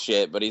shoot some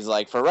shit, but he's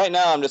like, for right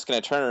now I'm just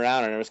going to turn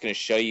around and I'm just going to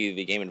show you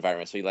the game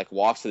environment. So he like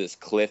walks to this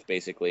cliff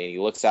basically, and he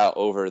looks out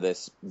over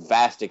this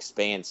vast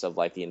expanse of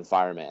like the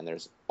environment, and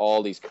there's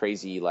all these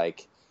crazy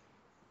like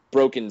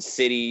broken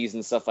cities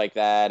and stuff like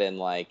that, and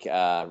like you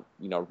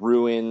know,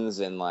 ruins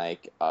and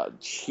like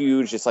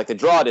huge, just like the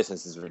draw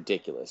distance is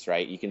ridiculous,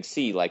 right? You can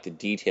see like the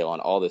detail on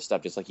all this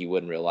stuff just like you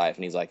would in real life.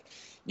 And he's like,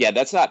 yeah,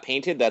 that's not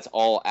painted, that's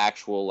all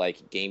actual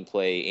like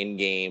gameplay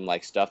in-game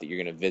like stuff that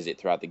you're going to visit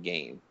throughout the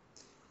game.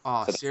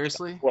 Oh, So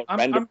seriously? Well,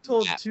 I'm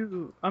told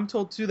too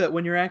that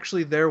when you're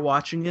actually there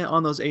watching it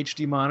on those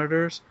HD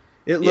monitors,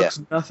 it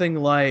looks nothing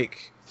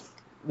like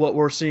what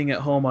we're seeing at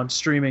home on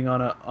streaming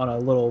on a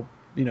little,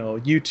 you know,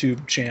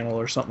 YouTube channel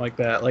or something like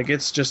that. Like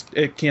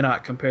it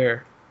cannot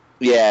compare.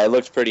 Yeah, it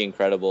looks pretty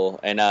incredible.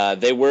 And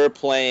they were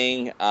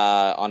playing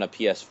on a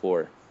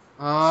PS4.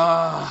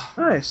 Oh,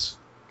 Nice.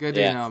 good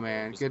to know,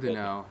 man. Good to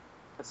know.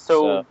 It's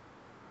so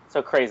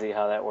crazy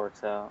how that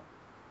works out.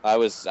 I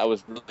was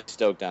really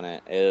stoked on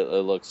it. It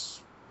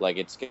looks like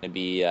it's going to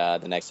be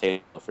the next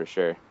Halo for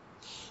sure.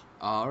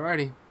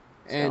 Alrighty.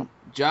 And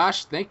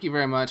Josh, thank you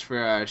very much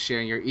for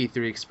sharing your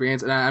E3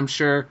 experience. And I'm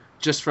sure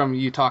just from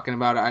you talking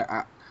about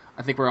it,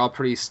 I think we're all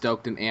pretty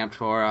stoked and amped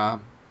for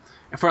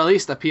at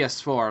least a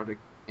PS4 to,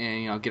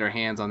 and, you know, get our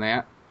hands on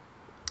that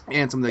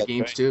and some of the That's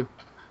games right. too.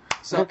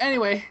 So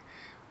anyway,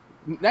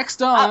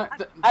 next on,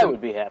 I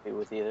would be happy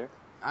with either.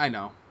 I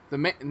know.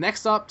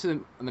 Next up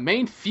to the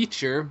main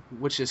feature,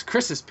 which is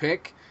Chris's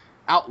pick,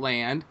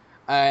 Outland.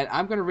 And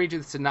I'm going to read you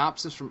the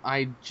synopsis from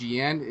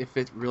IGN, if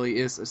it really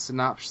is a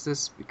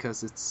synopsis,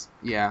 because it's,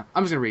 yeah,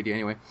 I'm just going to read you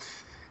anyway.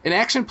 An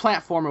action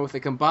platformer with a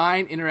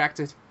combined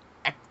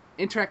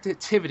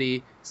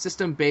interactivity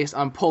system based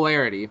on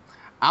polarity.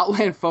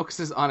 Outland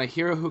focuses on a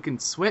hero who can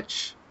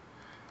switch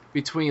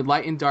between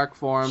light and dark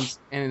forms,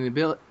 and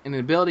an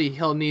ability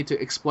he'll need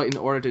to exploit in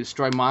order to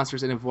destroy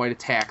monsters and avoid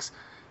attacks.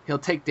 He'll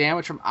take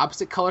damage from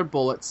opposite colored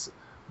bullets,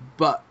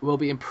 but will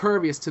be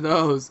impervious to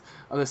those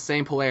of the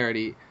same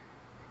polarity.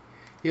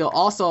 He'll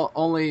also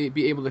only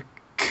be able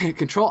to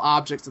control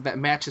objects that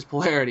match his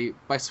polarity.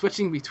 By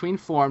switching between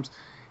forms,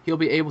 he'll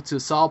be able to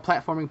solve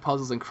platforming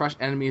puzzles and crush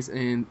enemies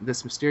in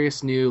this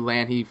mysterious new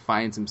land he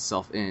finds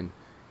himself in.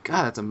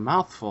 God, that's a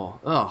mouthful.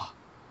 Ugh.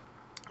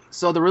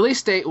 So the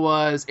release date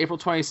was April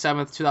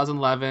 27th,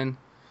 2011.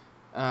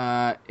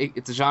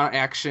 It's a genre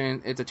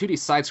action. It's a 2D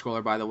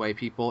side-scroller, by the way,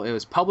 people. It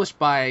was published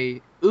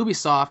by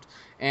Ubisoft,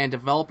 and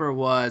developer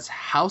was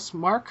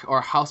Housemarque,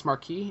 or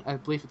Housemarque. I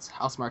believe it's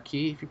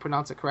Housemarque, if you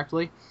pronounce it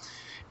correctly.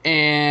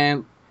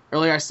 And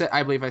earlier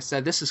I believe I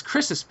said this is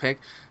Chris's pick.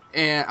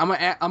 And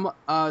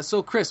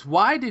so Chris,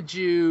 why did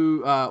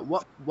you?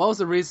 What was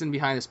the reason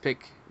behind this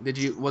pick?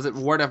 Was it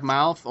word of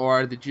mouth,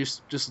 or did you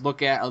just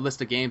look at a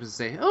list of games and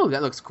say, "Oh,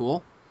 that looks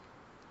cool"?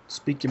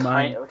 Speak your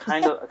mind.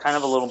 Kind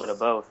of a little bit of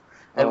both.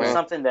 It was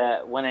something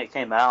that when it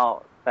came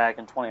out back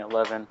in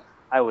 2011,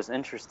 I was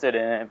interested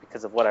in it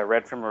because of what I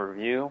read from a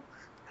review.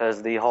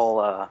 Because the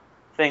whole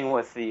thing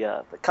with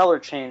the color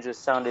changes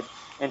sounded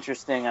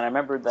interesting, and I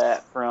remembered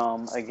that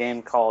from a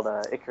game called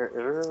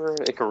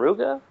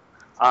Ikaruga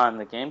on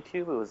the GameCube.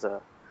 It was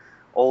a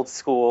old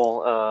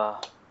school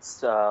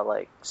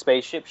like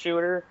spaceship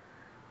shooter,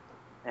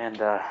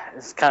 and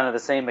it's kind of the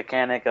same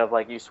mechanic of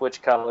like you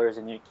switch colors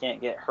and you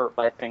can't get hurt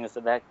by things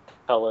of that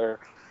color,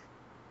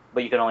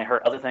 but you can only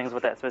hurt other things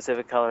with that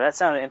specific color. That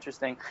sounded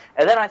interesting.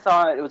 And then I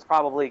thought it was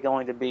probably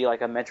going to be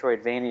like a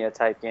Metroidvania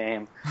type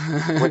game,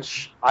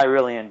 which I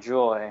really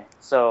enjoy.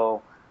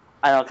 So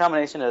I know a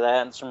combination of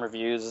that and some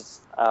reviews,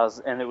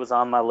 and it was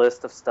on my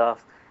list of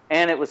stuff,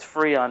 and it was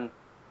free on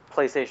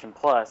PlayStation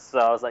Plus. So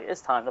I was like,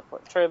 it's time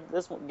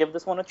to give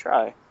this one a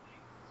try.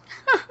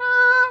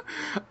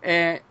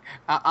 And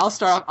I'll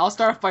start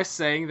off by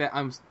saying that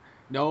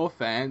no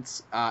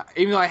offense,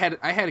 even though I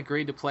had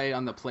agreed to play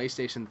on the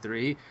PlayStation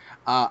 3,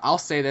 I'll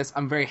say this: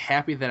 I'm very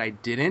happy that I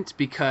didn't,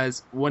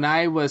 because when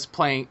I was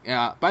playing,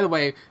 by the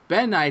way,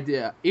 Ben and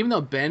I, even though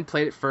Ben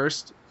played it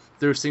first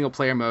through single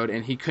player mode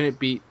and he couldn't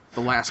beat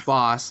the last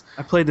boss,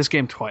 I played this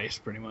game twice,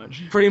 pretty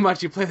much. Pretty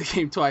much, you played the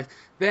game twice.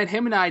 Then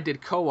him and I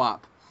did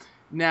co-op.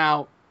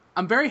 Now,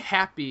 I'm very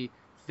happy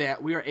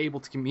that we were able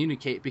to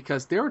communicate,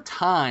 because there were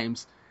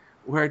times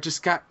where it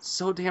just got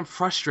so damn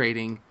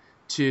frustrating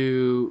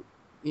to,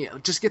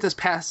 just get this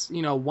past,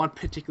 one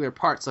particular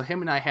part. So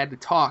him and I had to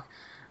talk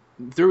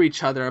through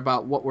each other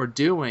about what we're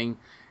doing.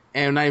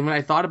 And when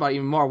I thought about it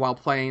even more while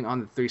playing on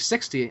the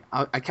 360,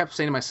 I kept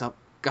saying to myself,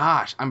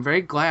 gosh, I'm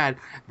very glad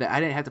that I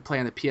didn't have to play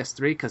on the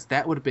PS3, because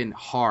that would have been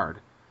hard.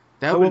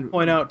 I will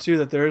point out, too,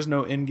 that there is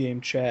no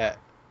in-game chat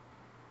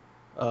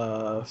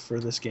for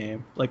this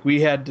game. Like, we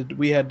had to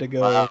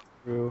go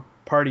through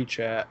party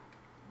chat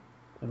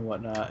and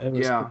whatnot.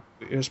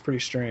 It was pretty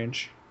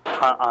strange.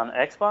 On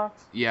Xbox?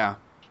 Yeah.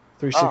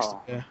 360,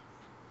 yeah.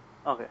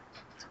 Okay.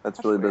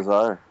 That's really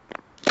bizarre.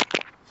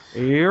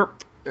 Yep.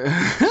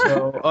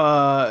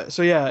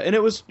 So yeah, and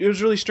it was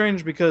really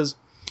strange, because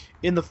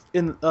in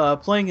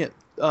playing it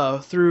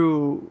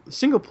through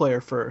single player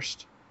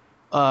first,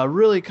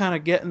 really kind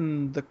of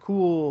getting the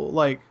cool,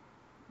 like,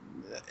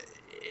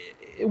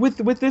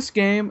 with this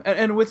game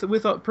and with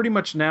pretty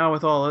much now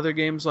with all other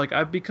games, like,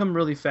 I've become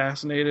really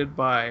fascinated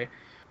by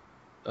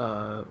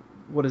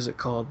what is it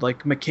called,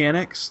 like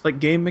mechanics, like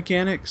game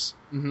mechanics.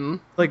 Mm-hmm.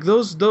 Like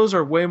those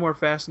are way more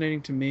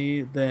fascinating to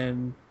me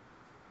than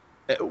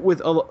with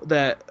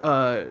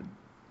that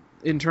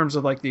in terms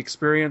of like the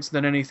experience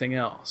than anything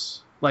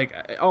else. Like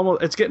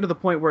it's getting to the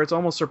point where it's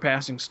almost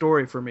surpassing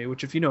story for me,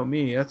 which, if you know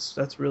me,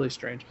 that's really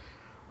strange.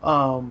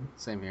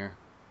 Same here.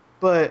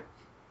 But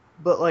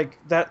like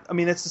that, I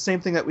mean, it's the same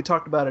thing that we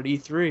talked about at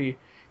E3.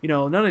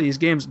 None of these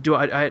games do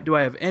I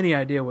have any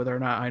idea whether or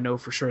not I know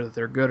for sure that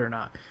they're good or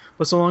not.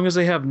 But so long as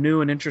they have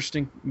new and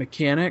interesting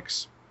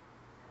mechanics,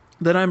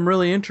 then I'm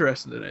really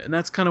interested in it. And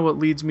that's kind of what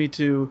leads me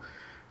to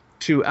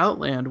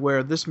Outland,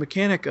 where this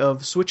mechanic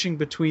of switching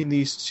between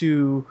these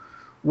two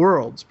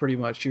worlds, pretty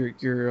much, you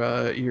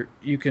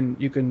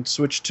can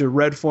switch to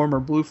red form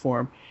or blue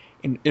form,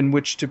 in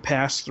which to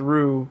pass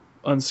through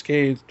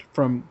unscathed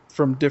from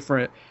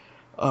different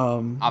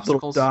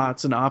little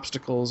dots and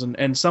obstacles,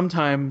 and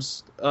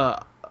sometimes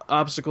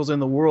obstacles in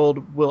the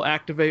world will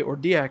activate or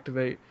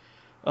deactivate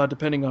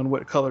depending on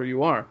what color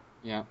you are.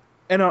 Yeah.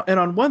 And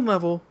on one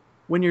level,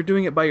 when you're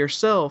doing it by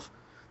yourself,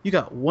 you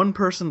got one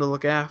person to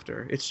look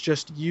after. It's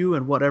just you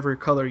and whatever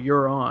color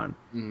you're on.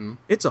 Mm-hmm.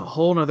 It's a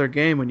whole nother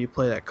game when you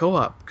play that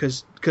co-op,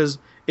 because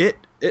it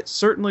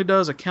certainly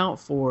does account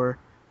for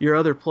your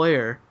other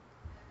player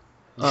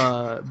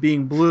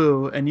being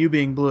blue and you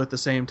being blue at the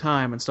same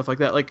time and stuff like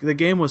that. Like, the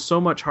game was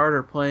so much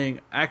harder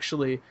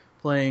actually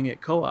playing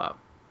it co-op,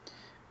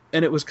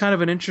 and it was kind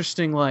of an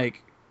interesting,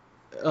 like,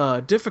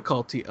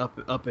 difficulty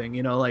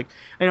upping.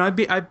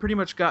 I pretty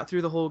much got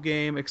through the whole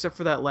game except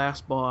for that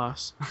last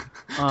boss.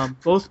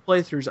 Both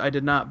playthroughs I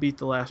did not beat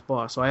the last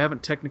boss, so I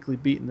haven't technically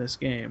beaten this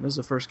game. This is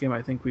the first game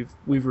I think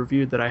we've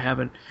reviewed that I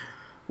haven't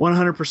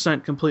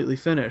 100% completely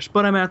finished,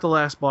 but I'm at the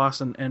last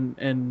boss,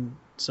 and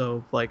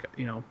so, like,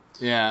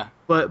 Yeah.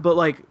 But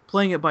like,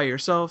 playing it by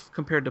yourself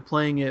compared to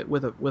playing it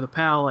with a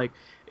pal, like,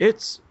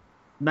 it's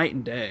night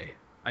and day.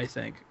 I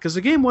think, because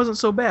the game wasn't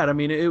so bad. I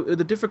mean,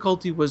 the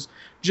difficulty was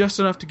just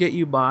enough to get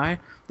you by.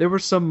 There were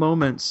some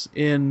moments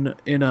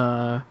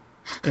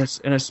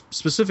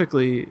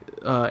specifically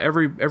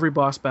every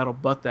boss battle,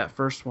 but that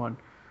first one,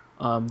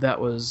 that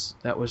was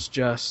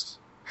just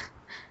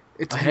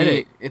It's a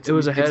headache. It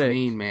was a headache. It's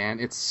mean, man.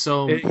 It's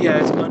so yeah,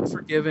 it's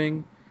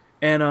unforgiving,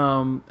 and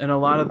a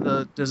lot of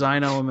the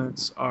design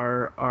elements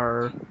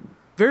are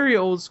very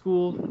old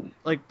school,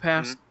 like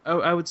past.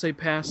 I would say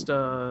past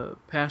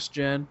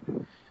gen.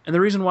 And the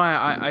reason why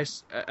I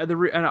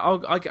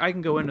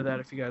can go into that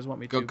if you guys want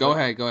me to. Go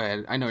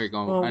ahead. I know you're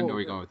going. I know where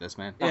you're going with this,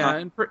 man. Yeah,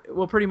 and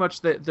pretty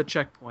much the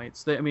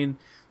checkpoints.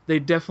 They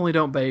definitely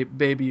don't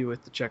baby you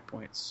with the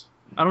checkpoints.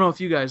 I don't know if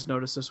you guys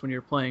noticed this when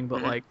you're playing,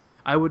 but like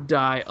I would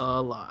die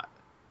a lot,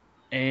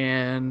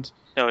 and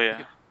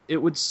it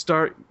would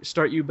start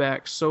you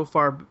back so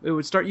far. It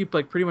would start you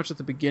like pretty much at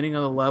the beginning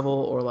of the level,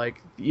 or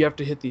like you have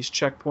to hit these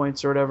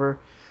checkpoints or whatever.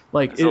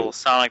 Like it'll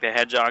sound like the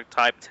Hedgehog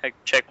type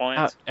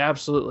checkpoints.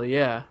 Absolutely,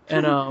 yeah.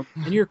 And and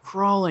you're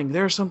crawling.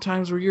 There are some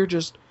times where you're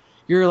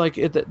like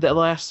at that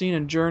last scene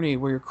in Journey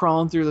where you're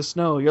crawling through the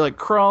snow. You're like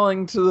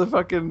crawling to the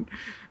fucking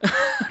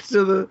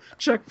to the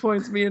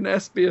checkpoints. Me and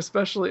SB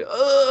especially.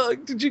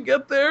 Did you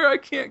get there? I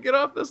can't get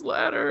off this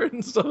ladder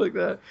and stuff like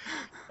that.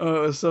 It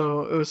was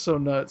so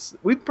nuts.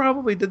 We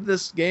probably did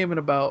this game in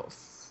about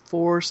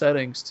 4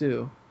 settings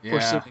too. Yeah.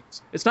 4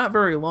 settings. It's not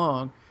very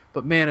long,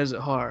 but man, is it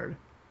hard.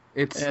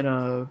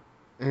 The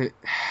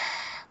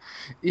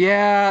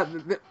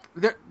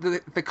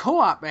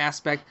co-op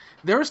aspect.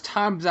 There's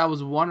times I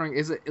was wondering,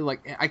 is it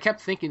like I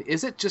kept thinking,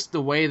 is it just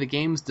the way the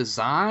game's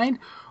designed,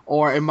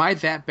 or am I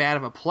that bad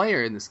of a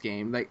player in this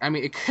game? Like, I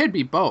mean, it could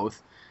be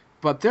both,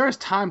 but there's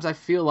times I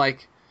feel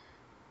like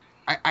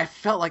I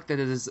felt like the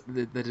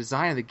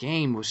design of the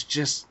game was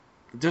just,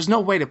 there's no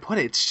way to put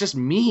it. It's just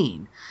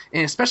mean,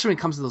 and especially when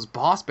it comes to those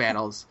boss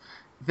battles,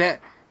 that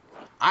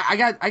I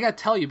got to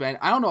tell you, Ben,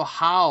 I don't know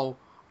how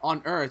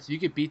on earth you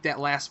could beat that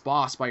last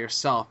boss by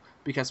yourself,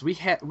 because we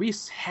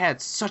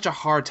had such a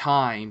hard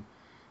time.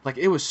 Like,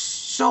 it was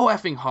so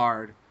effing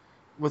hard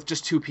with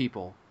just 2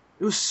 people.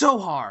 It was so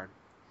hard.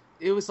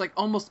 It was like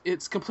almost,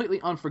 it's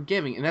completely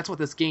unforgiving, and that's what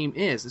this game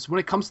is. Is when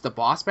it comes to the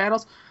boss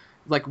battles,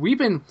 like we've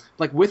been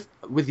like with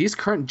these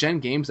current gen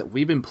games that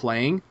we've been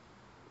playing,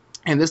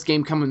 and this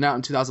game coming out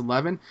in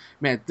 2011,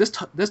 man, this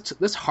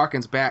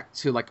harkens back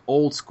to like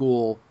old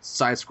school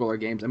side scroller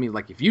games. I mean,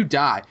 like if you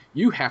die,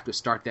 you have to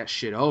start that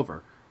shit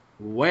over.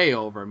 Way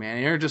over, man.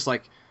 And you're just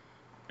like,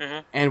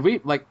 and we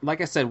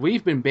like I said,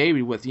 we've been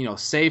babied with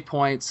save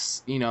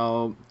points,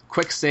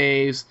 quick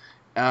saves,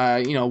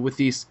 with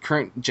these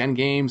current gen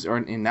games,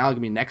 and now gonna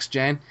be next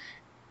gen.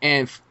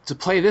 And to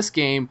play this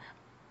game,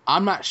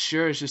 I'm not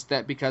sure it's just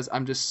that because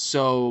I'm just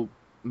so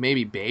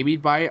maybe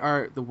babied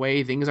by the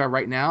way things are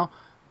right now,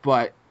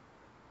 but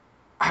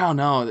I don't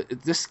know.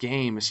 This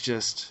game is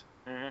just.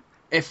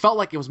 It felt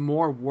like it was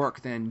more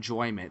work than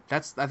enjoyment.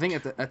 I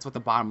think that's what the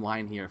bottom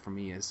line here for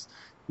me is.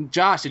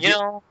 Josh, did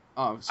you?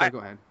 Oh, sorry. Go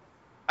ahead.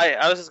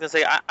 I was just gonna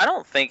say I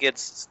don't think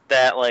it's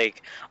that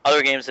like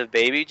other games have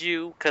babied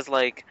you, because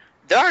like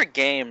there are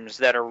games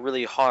that are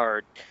really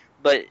hard,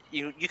 but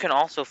you can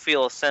also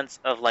feel a sense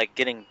of like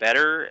getting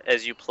better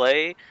as you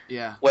play.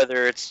 Yeah.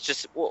 Whether it's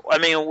just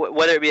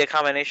whether it be a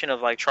combination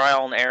of like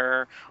trial and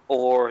error,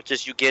 or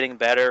just you getting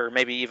better, or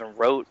maybe even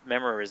rote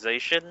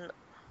memorization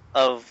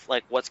of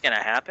like what's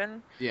gonna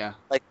happen. Yeah.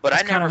 Like, but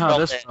That's I never how felt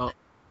this that. felt.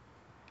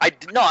 I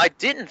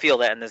didn't feel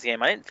that in this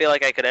game. I didn't feel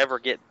like I could ever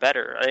get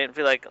better. I didn't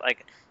feel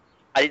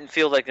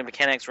like the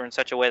mechanics were in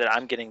such a way that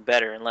I'm getting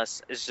better,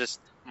 unless it's just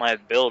my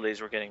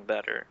abilities were getting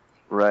better.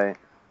 Right.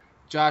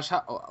 Josh,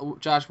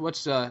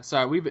 what's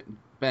sorry,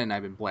 Ben and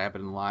I've been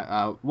blabbing a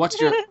lot. What's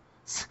your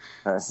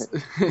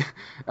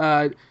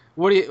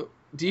what do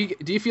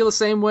you feel the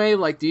same way?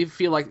 Like, do you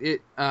feel like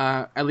it?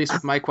 At least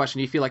with my question,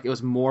 do you feel like it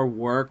was more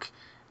work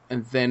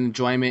and then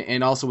enjoyment?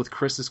 And also with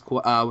Chris's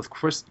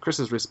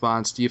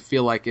response, do you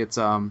feel like it's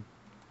like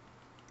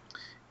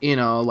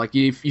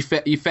you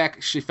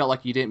actually felt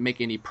like you didn't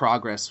make any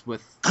progress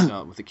with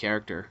with the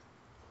character?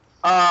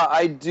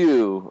 I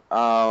do.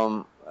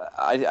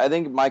 I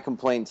think my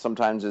complaint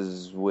sometimes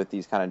is with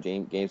these kind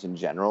of games in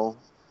general.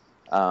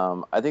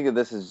 I think that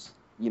this is,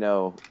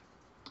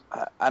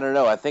 I don't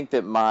know. I think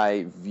that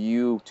my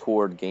view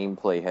toward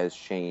gameplay has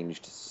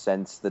changed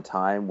since the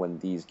time when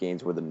these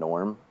games were the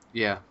norm.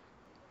 Yeah.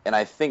 And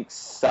I think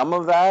some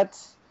of that,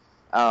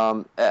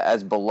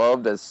 as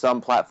beloved as some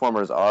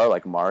platformers are,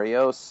 like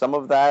Mario, some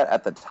of that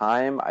at the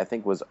time I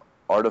think was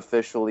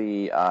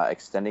artificially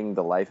extending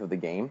the life of the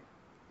game.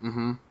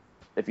 Mm-hmm.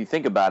 If you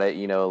think about it,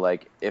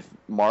 like if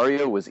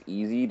Mario was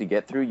easy to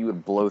get through, you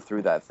would blow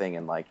through that thing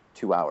in like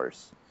 2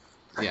 hours.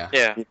 Yeah.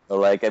 Yeah.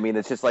 Like, I mean,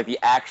 it's just like the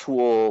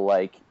actual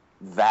like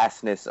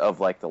vastness of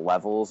like the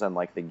levels and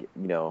like the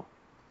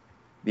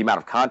the amount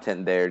of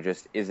content there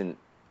just isn't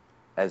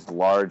as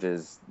large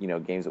as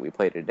games that we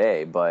play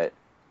today. But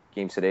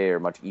games today are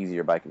much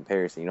easier by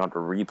comparison. You don't have to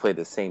replay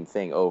the same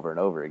thing over and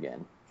over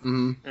again.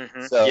 Mm-hmm.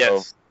 Mm-hmm. So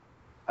yes.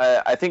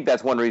 I think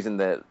that's one reason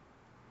that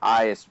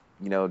I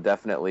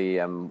definitely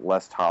am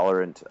less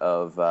tolerant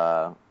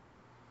of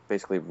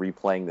basically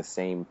replaying the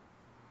same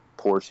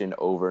portion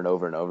over and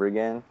over and over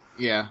again.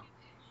 Yeah.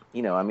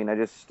 I mean,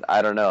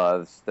 I don't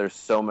know. There's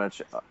so many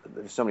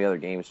other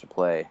games to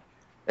play.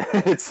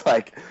 It's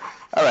like,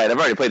 all right, I've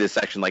already played this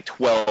section like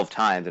 12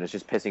 times, and it's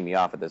just pissing me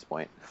off at this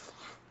point.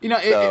 Yeah,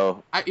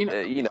 go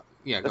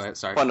ahead.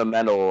 Sorry.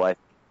 Fundamental, I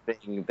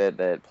think that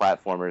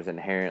platformers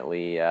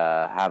inherently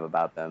have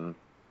about them.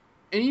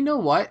 And you know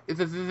what?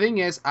 The thing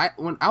is,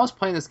 when I was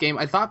playing this game,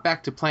 I thought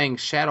back to playing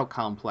Shadow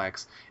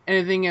Complex, and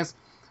the thing is,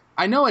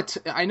 one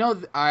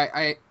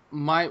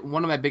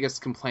of my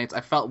biggest complaints,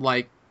 I felt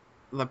like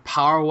the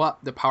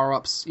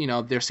power-ups,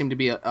 there seemed to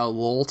be a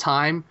lull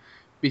time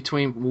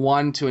between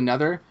one to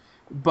another.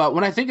 But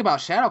when I think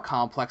about Shadow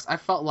Complex, I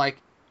felt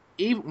like,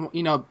 even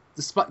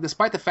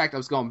despite the fact I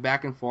was going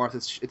back and forth,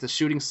 it's a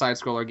shooting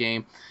side-scroller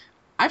game,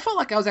 I felt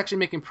like I was actually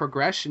making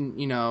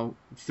progression,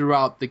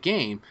 throughout the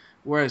game.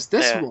 Whereas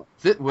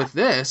with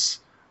this,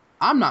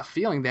 I'm not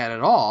feeling that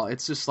at all.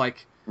 It's just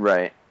like,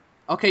 right.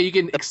 Okay, you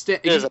can extend.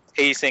 There's a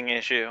pacing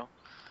issue.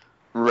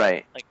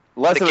 Right.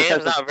 Like the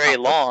game's not very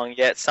long,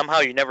 yet somehow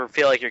you never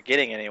feel like you're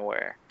getting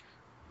anywhere.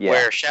 Yeah.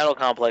 Where Shadow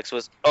Complex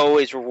was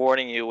always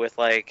rewarding you with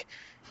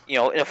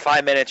in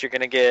 5 minutes you're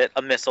gonna get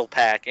a missile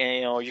pack,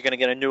 and you're gonna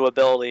get a new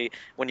ability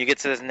when you get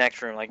to this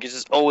next room. Like, you're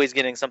just always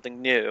getting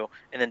something new,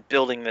 and then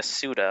building this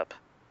suit up.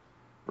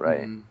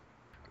 Right. Mm-hmm.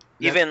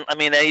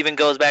 That even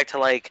goes back to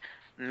like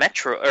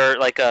Metro or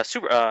like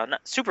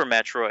Super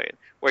Metroid,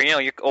 where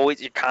you're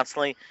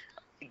constantly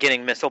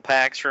getting missile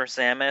packs for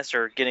Samus,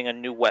 or getting a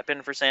new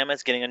weapon for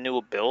Samus, getting a new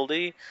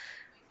ability.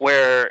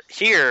 Where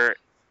here,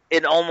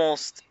 it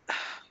almost,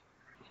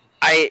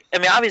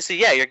 obviously,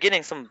 yeah, you're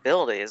getting some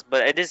abilities,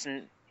 but I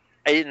didn't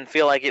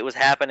feel like it was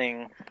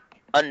happening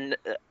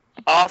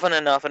often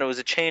enough, and it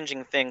was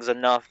changing things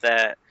enough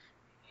that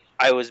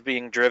I was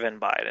being driven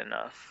by it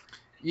enough.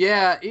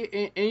 Yeah,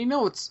 and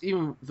what's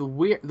even the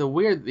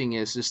weird thing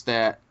is just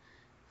that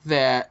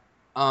the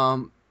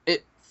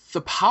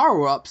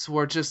power-ups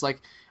were just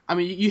like,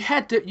 you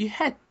had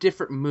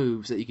different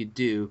moves that you could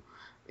do,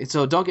 and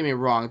so don't get me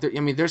wrong.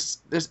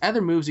 There's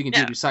other moves you can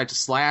do besides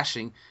just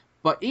slashing,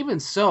 but even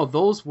so,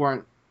 those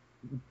weren't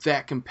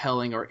that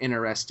compelling or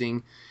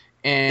interesting,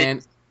 and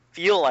it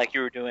feel like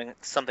you were doing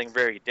something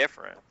very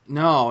different.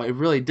 No, it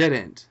really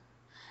didn't,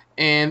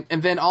 and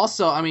then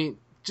also,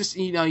 just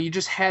you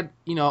just had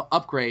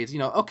upgrades.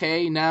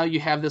 Okay, now you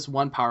have this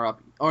one power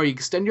up, or you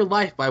extend your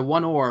life by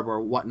one orb or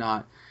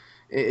whatnot.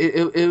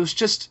 It was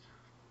just.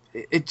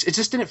 It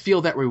just didn't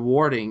feel that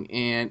rewarding,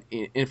 and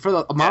for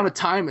the amount of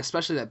time,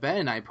 especially that Ben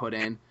and I put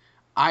in,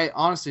 I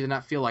honestly did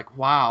not feel like,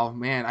 wow,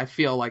 man, I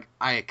feel like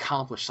I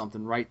accomplished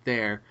something right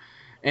there,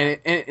 and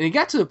it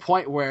got to the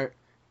point where,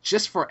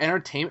 just for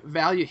entertainment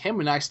value, him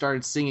and I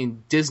started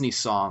singing Disney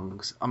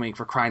songs.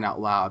 For crying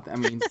out loud.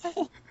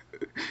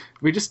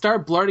 We just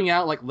started blurting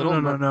out like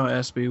little. No,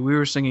 SB. We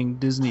were singing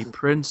Disney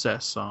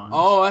princess songs.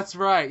 Oh, that's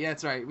right. Yeah,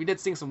 that's right. We did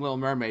sing some Little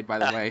Mermaid, by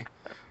the way.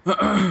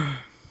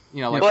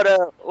 But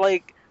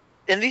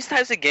in these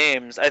types of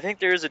games, I think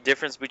there is a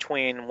difference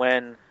between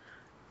when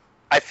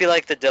I feel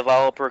like the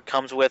developer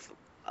comes with,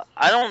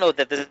 I don't know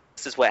that this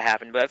is what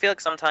happened, but I feel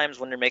like sometimes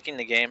when they're making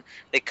the game,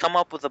 they come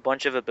up with a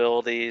bunch of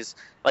abilities,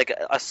 like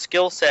a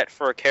skill set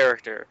for a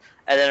character,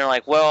 and then they're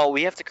like, well,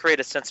 we have to create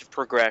a sense of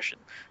progression,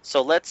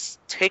 so let's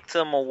take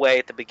them away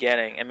at the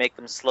beginning and make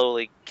them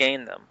slowly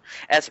gain them,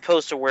 as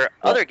opposed to where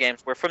other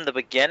games, where from the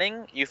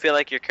beginning you feel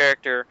like your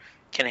character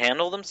can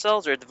handle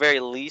themselves, or at the very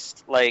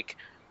least, like,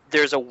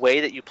 there's a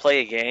way that you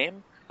play a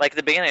game. Like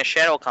the beginning of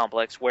Shadow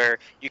Complex, where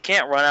you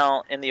can't run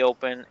out in the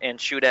open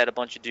and shoot at a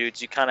bunch of dudes.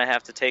 You kind of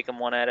have to take them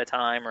one at a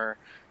time, or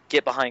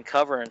get behind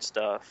cover and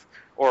stuff,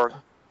 or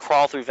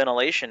crawl through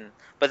ventilation.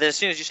 But then as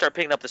soon as you start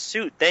picking up the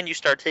suit, then you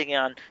start taking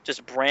on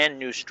just brand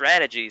new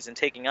strategies and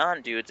taking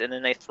on dudes, and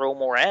then they throw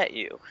more at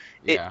you.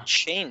 It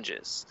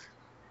changes.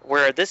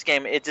 Where this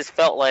game, it just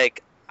felt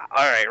like,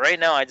 all right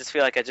now I just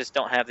feel like I just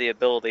don't have the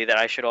ability that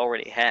I should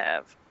already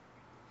have.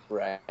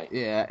 Right.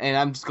 Yeah, and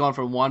I'm just going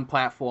from one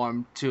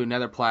platform to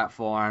another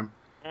platform,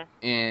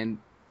 and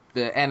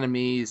the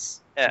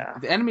enemies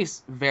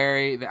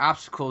vary, the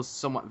obstacles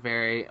somewhat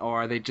vary,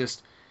 or they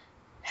just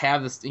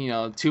have this,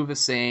 two of the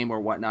same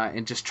or whatnot,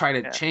 and just try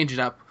to change it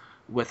up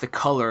with the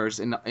colors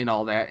and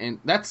all that, and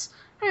that's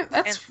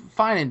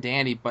fine and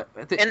dandy, but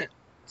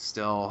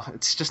still,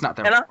 it's just not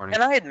that rewarding.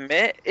 And I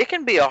admit, it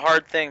can be a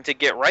hard thing to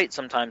get right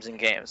sometimes in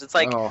games. It's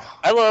like,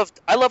 I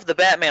love the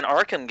Batman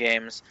Arkham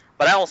games,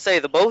 but I will say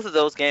that both of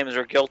those games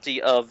are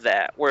guilty of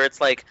that, where it's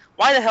like,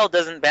 why the hell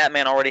doesn't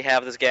Batman already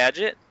have this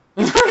gadget?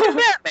 He's fucking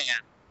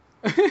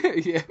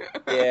Batman!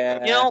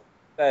 Yeah,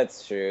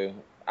 that's true.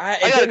 I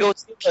gotta go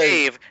to the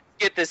cave,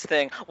 get this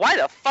thing. Why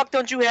the fuck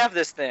don't you have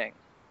this thing?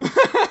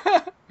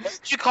 Why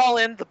don't you call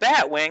in the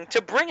Batwing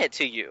to bring it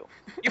to you?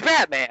 You're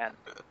Batman.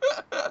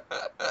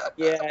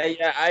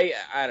 I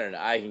don't know.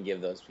 I can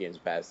give those games a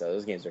pass, though.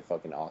 Those games are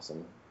fucking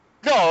awesome.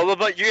 No,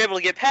 but you're able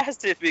to get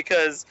past it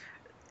because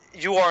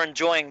you are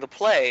enjoying the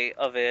play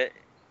of it,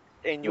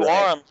 and you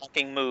are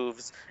unlocking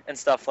moves and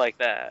stuff like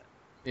that.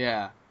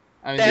 Yeah.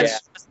 I mean,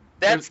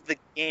 That's the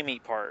gamey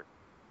part.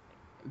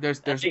 there's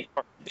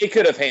They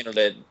could have handled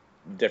it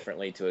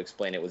differently to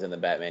explain it within the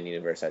Batman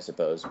universe, I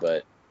suppose.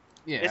 But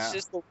yeah.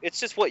 It's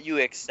just what you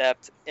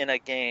accept in a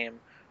game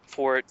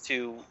for it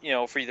to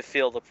for you to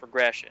feel the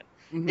progression.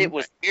 Mhm. It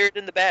was weird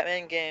in the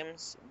Batman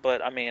games,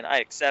 but I mean I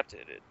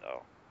accepted it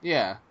though.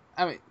 Yeah,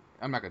 I mean,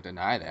 I'm not gonna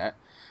deny that.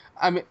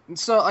 I mean,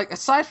 so like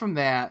aside from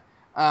that,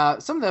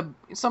 some of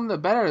the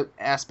better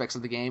aspects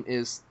of the game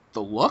is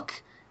the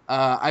look.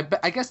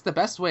 I guess the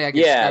best way I can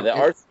yeah, describe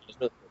the art is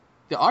really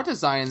the art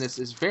design in this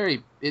is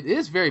very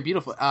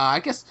beautiful. I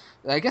guess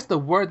the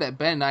word that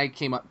Ben and I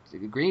came up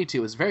agreeing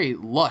to is very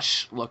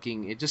lush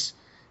looking. It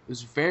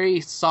was very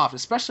soft,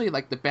 especially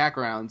like the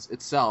backgrounds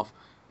itself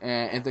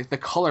and the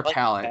color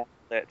palette.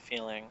 That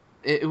feeling.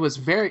 It was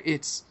very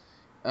it's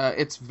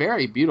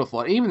very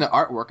beautiful. And even the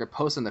artwork I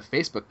post on the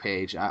Facebook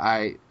page,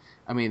 I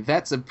mean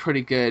that's a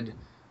pretty good.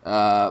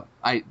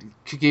 I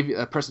could give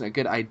a person a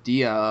good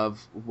idea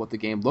of what the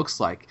game looks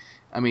like.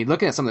 I mean,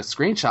 looking at some of the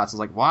screenshots, it's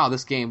like, wow,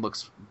 this game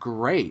looks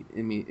great.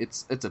 I mean,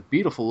 it's a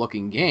beautiful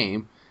looking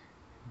game,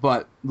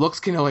 but looks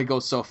can only go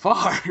so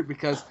far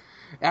because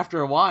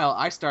after a while,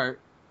 I start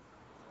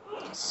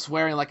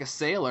swearing like a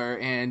sailor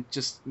and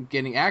just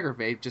getting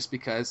aggravated just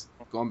because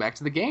going back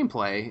to the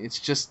gameplay, it's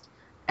just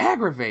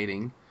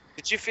aggravating.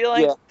 Did you feel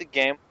like the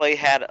gameplay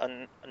had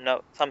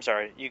no? I'm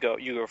sorry, you go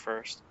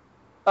first.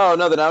 Oh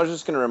no, then I was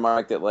just gonna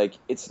remark that like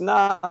it's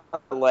not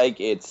like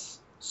it's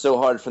so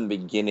hard from the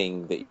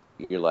beginning that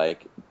you're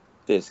like,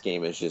 this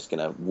game is just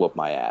gonna whoop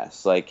my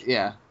ass. Like,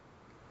 Yeah.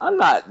 I'm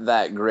not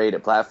that great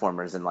at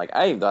platformers, and like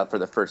I even thought for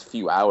the first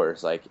few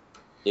hours, like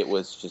it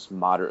was just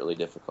moderately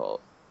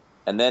difficult,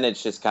 and then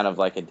it's just kind of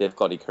like a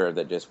difficulty curve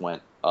that just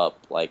went up,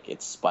 like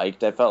it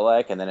spiked. I felt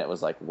like, and then it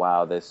was like,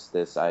 wow, this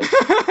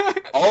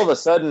all of a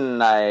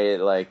sudden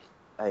I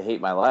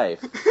hate my life.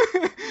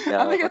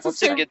 I think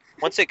that's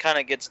once it kind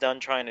of gets done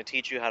trying to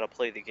teach you how to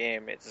play the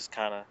game, it just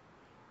kind of.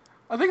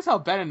 I think it's how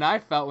Ben and I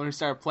felt when we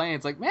started playing.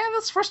 It's like, man,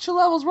 those first two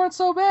levels weren't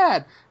so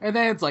bad, and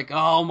then it's like,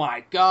 oh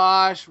my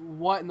gosh,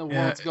 what in the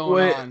world's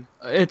going on?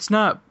 It's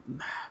not.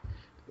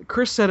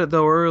 Chris said it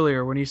though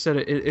earlier when he said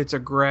it's a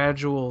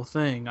gradual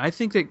thing. I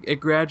think that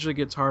it gradually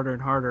gets harder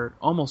and harder,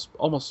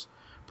 almost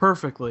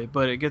perfectly,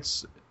 but it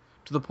gets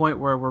to the point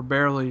where we're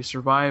barely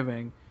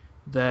surviving.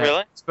 That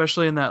Really?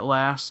 Especially in that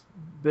last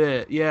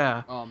bit,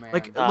 yeah. Oh man,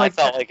 I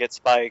felt like it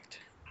spiked.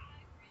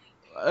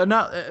 I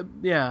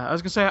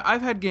was gonna say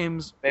I've had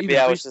games. Maybe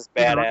I was just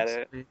bad at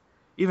it.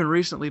 Even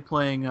recently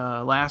playing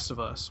Last of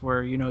Us,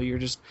 where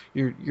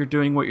you're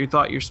doing what you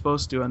thought you're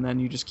supposed to, and then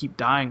you just keep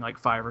dying like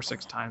 5 or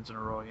 6 times in a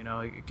row.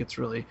 It gets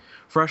really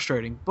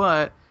frustrating.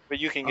 But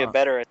you can get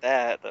better at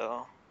that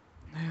though.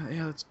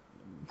 Yeah, that's.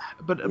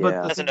 But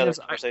that's another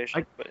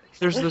conversation.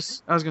 There's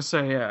this. I was gonna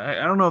say,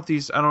 I don't know if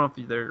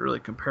they're really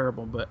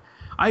comparable, but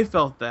I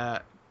felt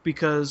that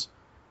because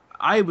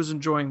I was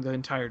enjoying the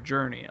entire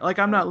journey. Like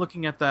I'm not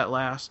looking at that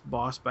last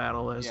boss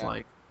battle as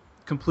like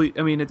complete.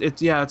 I mean,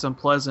 it's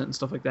unpleasant and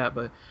stuff like that,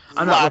 but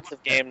lots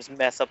of games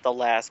mess up the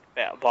last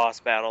boss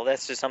battle.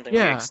 That's just something we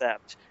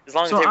accept. As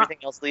long as everything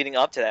else leading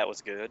up to that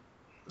was good.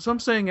 So I'm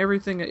saying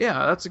everything.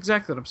 Yeah, that's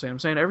exactly what I'm saying. I'm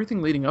saying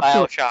everything leading up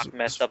to it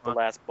messed up the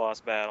last boss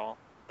battle.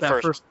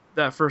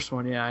 That first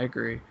one, yeah, I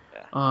agree.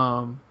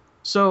 Yeah.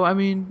 So I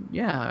mean,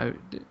 yeah,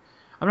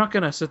 I'm not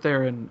gonna sit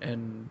there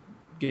and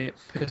get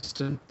pissed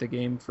at the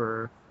game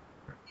for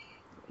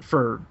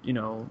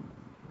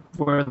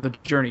where the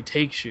journey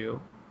takes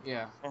you.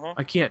 Yeah. Uh-huh.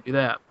 I can't do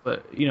that,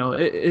 but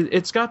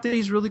it's got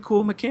these really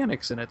cool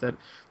mechanics in it that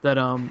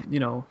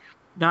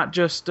not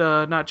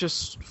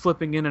just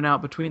flipping in and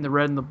out between the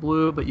red and the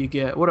blue, but you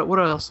get what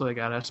else do they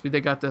got? SB?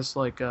 They got this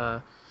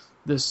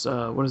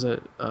what is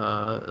it?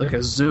 Like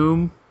a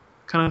zoom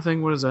kind of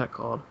thing. What is that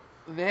called?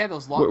 They had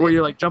those where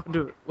you like jump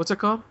into what's it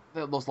called?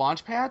 Those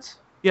launch pads.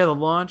 Yeah, the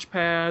launch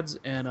pads,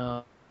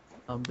 and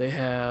they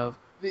have.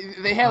 They had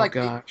they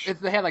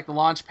had like the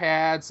launch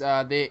pads.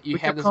 We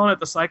kept calling it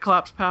the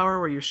Cyclops power,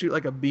 where you shoot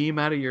like a beam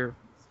out of your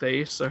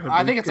face.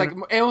 I think it's like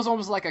it was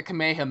almost like a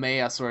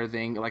Kamehameha sort of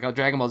thing, like a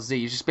Dragon Ball Z.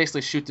 You just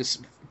basically shoot this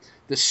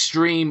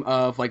stream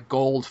of like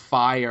gold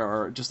fire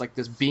or just like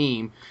this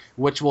beam,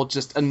 which will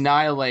just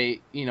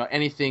annihilate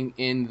anything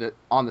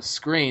on the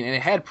screen, and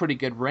it had pretty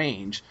good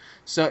range.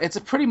 So it's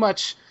a pretty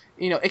much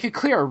it could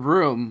clear a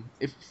room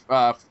if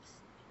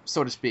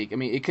so to speak. I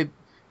mean, it could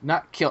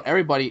not kill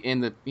everybody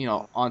in the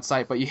on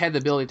site, but you had the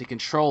ability to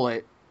control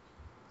it,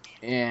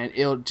 and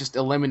it'll just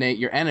eliminate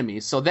your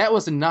enemies. So that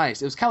was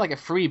nice. It was kind of like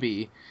a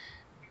freebie,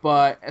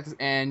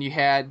 and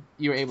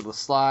you were able to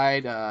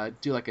slide,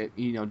 do like a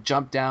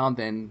jump down,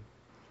 then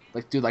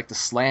like do like the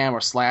slam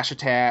or slash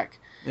attack.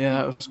 Yeah,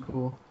 that was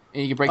cool.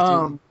 And you could break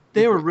through.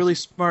 They were really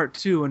smart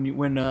too.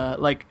 When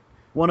like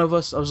one of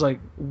us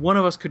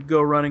could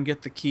go run and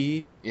get the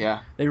key.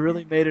 Yeah. They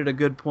really made it a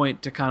good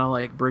point to kind of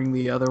like bring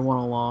the other one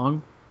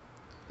along.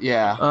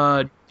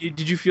 Yeah.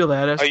 Did you feel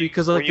that, SB?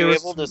 Because were you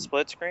able to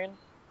split screen?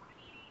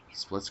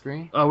 Split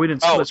screen? Oh, we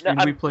didn't split screen.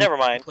 We played. Never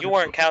mind. You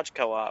weren't couch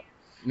co-op.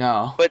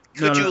 No. But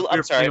could No, you? I'm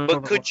you're sorry, playing but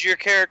over could your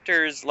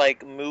characters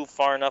like move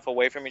far enough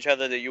away from each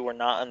other that you were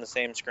not on the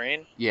same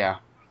screen? Yeah.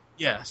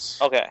 Yes.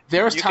 Okay.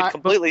 There's You time, could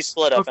completely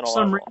split up for in a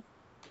some level.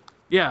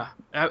 Yeah,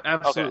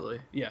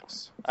 absolutely.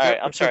 Yes. All right.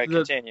 I'm But sorry.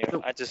 Continue.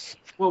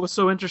 What was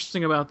so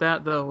interesting about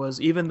that though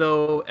was even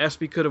though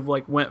Espy could have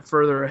like went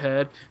further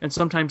ahead, and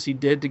sometimes he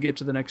did to get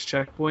to the next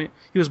checkpoint,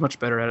 he was much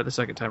better at it the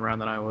second time around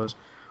than I was.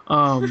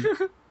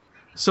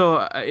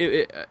 So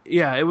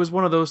it was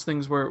one of those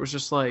things where it was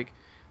just like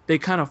they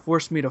kind of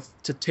forced me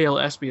to tail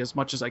Espy as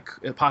much as I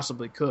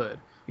possibly could,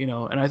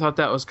 and I thought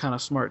that was kind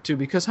of smart too,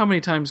 because how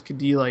many times can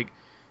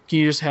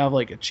you just have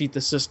like a cheat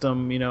the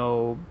system,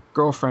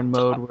 girlfriend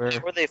mode where? How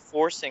were they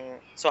forcing?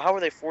 So how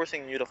were they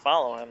forcing you to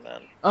follow him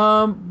then?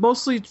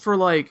 Mostly for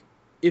like,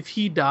 if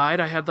he died,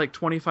 I had like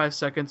 25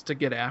 seconds to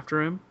get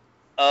after him.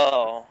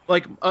 Oh.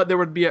 Like there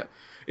would be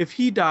if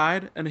he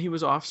died and he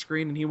was off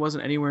screen and he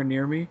wasn't anywhere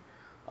near me,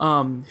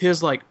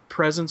 his like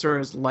presence or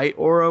his light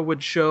aura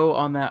would show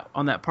on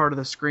that part of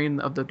the screen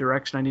of the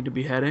direction I need to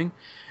be heading,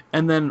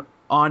 and then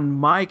on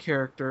my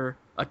character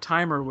a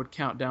timer would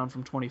count down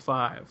from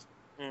 25.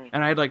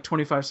 And I had like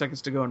 25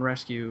 seconds to go and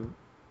rescue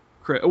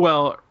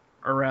or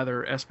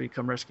rather, Espy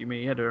come rescue me.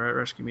 He had to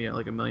rescue me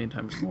like a million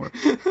times more.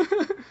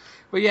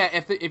 But yeah,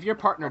 if your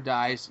partner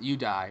dies, you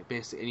die,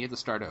 basically, and you have to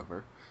start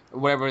over.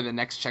 Whatever the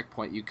next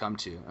checkpoint you come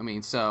to. I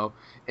mean, so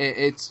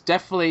it's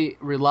definitely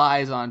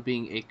relies on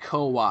being a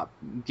co-op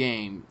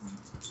game.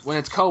 When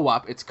it's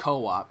co-op, it's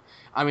co-op.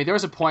 I mean, there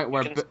was a point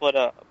where... You can split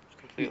up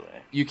completely.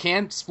 You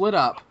can split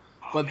up,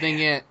 but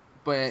the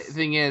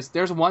thing is,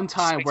 there's one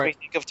time makes where... me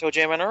think of Toe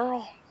Jam and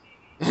Earl.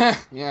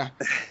 Yeah.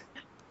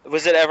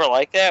 Was it ever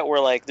like that, where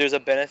like there's a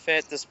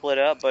benefit to split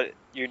up, but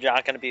you're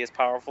not going to be as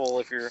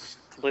powerful if you're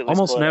completely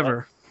almost split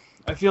never. Up?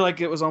 I feel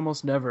like it was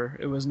almost never.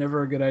 It was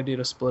never a good idea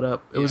to split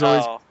up. It was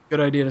always a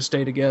good idea to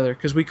stay together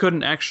because we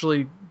couldn't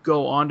actually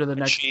go on to the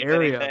next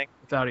area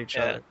without each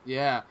other.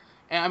 Yeah.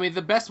 And I mean,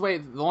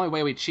 the only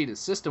way we cheated the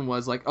system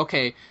was like,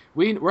 okay,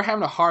 we're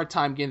having a hard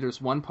time getting through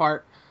this one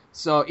part,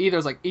 so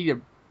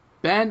either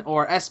Ben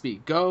or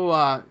Espy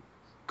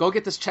go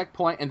get this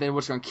checkpoint, and then we're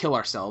just going to kill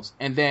ourselves.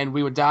 And then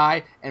we would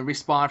die and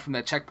respawn from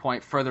that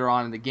checkpoint further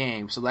on in the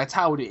game. So that's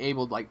how we'd be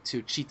able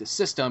to cheat the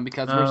system,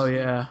 because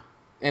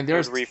and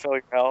there's refill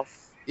your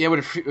health. Yeah, it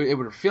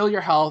would refill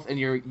your health, and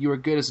you were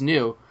good as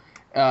new.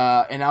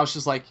 And I was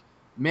just like,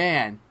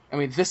 man, I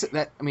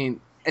mean,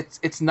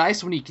 it's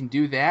nice when you can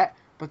do that,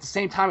 but at the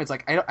same time, it's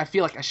like I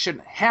feel like I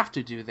shouldn't have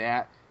to do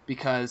that,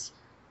 because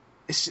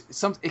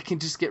it can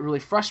just get really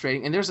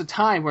frustrating. And there's a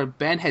time where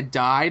Ben had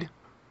died,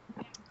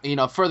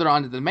 further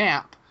onto the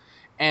map,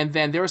 and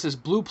then there was this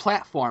blue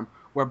platform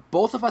where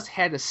both of us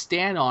had to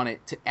stand on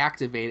it to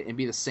activate it and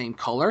be the same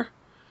color.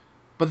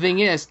 But the thing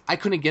is, I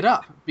couldn't get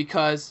up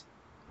because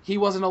he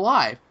wasn't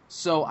alive.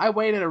 So I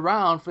waited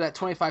around for that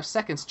 25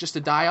 seconds just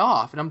to die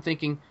off, and I'm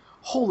thinking,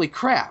 holy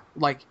crap,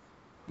 like,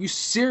 you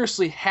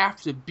seriously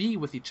have to be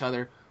with each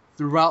other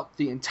throughout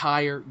the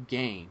entire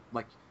game.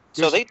 Like,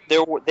 so they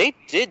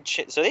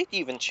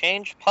even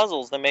changed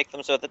puzzles to make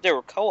them so that they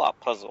were co-op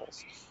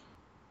puzzles.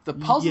 The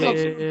puzzles.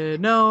 Yeah,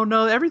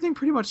 no, everything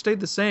pretty much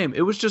stayed the same.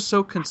 It was just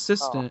so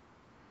consistent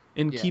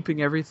in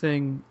keeping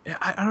everything.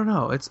 I don't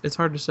know. It's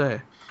hard to say.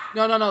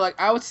 No. Like,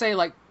 I would say,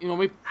 like,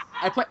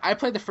 I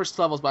played the first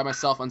levels by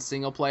myself on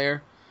single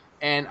player,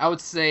 and I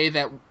would say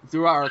that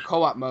throughout our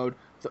co-op mode,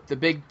 the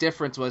big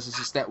difference was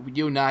just that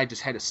you and I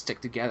just had to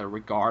stick together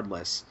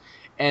regardless.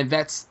 And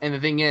the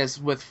thing is,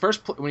 with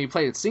when you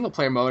played in single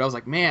player mode, I was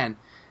like, man,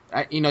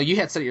 you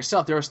had said it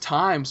yourself. There was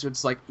times where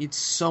it's like it's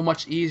so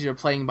much easier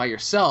playing by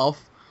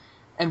yourself.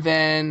 And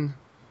then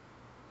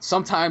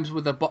sometimes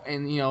when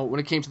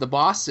it came to the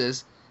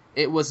bosses,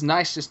 it was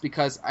nice just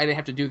because I didn't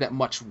have to do that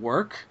much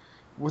work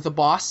with the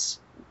boss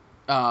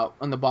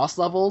on the boss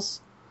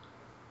levels,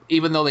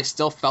 even though they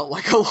still felt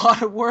like a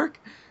lot of work.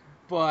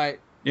 But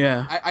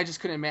yeah, I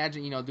just couldn't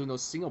imagine doing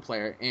those single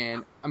player,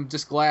 and I'm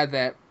just glad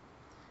that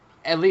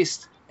at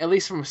least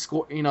from a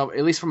score,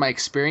 at least from my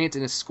experience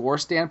in a score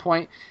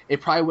standpoint,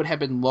 it probably would have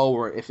been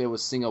lower if it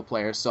was single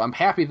player. So I'm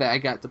happy that I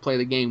got to play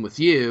the game with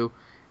you.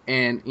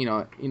 And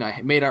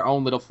made our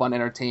own little fun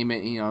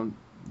entertainment.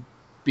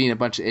 Being a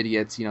bunch of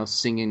idiots.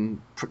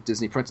 Singing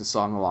Disney princess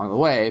song along the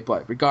way.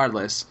 But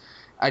regardless,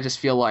 I just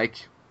feel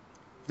like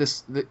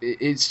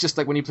it's just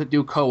like when you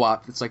do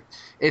co-op. It's like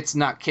it's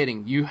not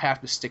kidding. You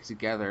have to stick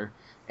together,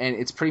 and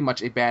it's pretty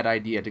much a bad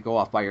idea to go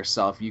off by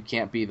yourself. You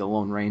can't be the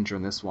Lone Ranger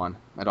in this one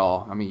at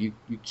all. I mean,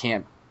 you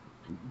can't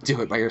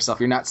do it by yourself.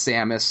 You're not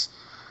Samus,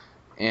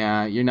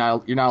 and you're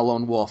not a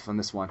lone wolf in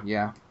this one.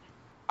 Yeah.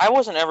 I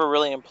wasn't ever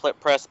really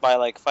impressed by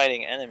like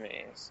fighting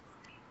enemies.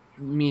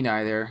 Me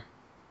neither.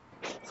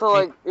 So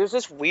like it was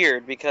just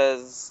weird,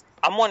 because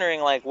I'm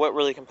wondering like what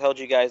really compelled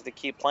you guys to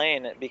keep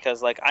playing it,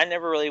 because like I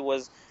never really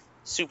was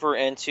super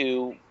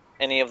into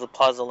any of the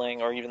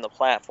puzzling or even the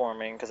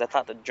platforming, because I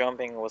thought the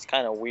jumping was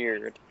kind of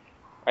weird.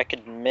 I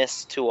could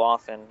miss too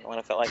often when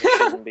I felt like I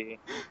shouldn't be.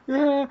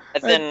 Yeah.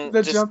 And then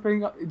the just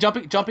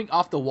jumping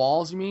off the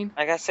walls. You mean?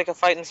 I got sick of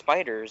fighting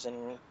spiders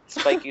and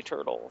spiky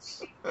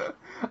turtles.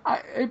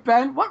 Hey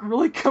Ben, what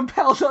really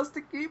compelled us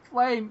to keep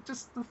playing?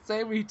 Just the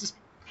same, we just.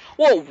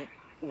 Well,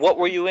 what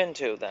were you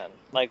into then?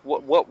 Like,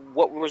 what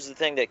was the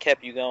thing that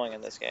kept you going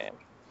in this game?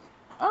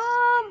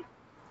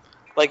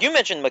 Like, you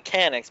mentioned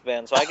mechanics,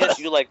 Ben, so I guess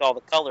you liked all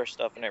the color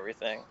stuff and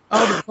everything.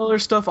 All the color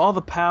stuff, all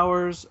the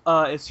powers.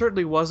 It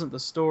certainly wasn't the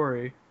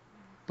story,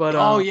 but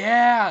Oh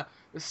yeah,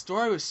 the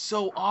story was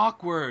so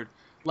awkward.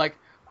 Like,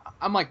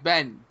 I'm like,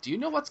 Ben, do you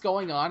know what's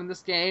going on in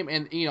this game?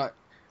 And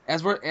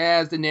as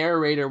the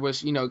narrator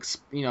was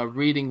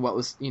reading what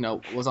was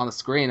was on the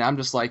screen, I'm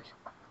just like,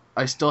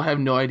 I still have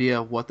no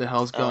idea what the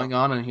hell's going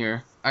on in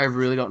here. I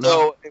really don't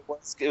know.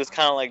 So it was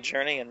kind of like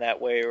Journey in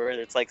that way, where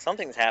it's like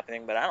something's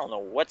happening, but I don't know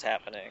what's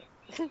happening.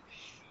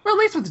 Well, at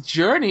least with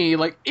Journey,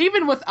 like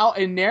even without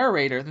a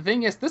narrator, the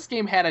thing is, this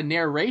game had a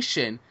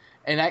narration,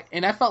 and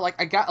I felt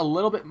like I got a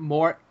little bit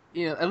more.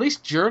 At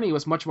least Journey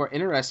was much more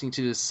interesting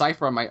to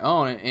decipher on my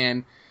own,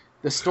 and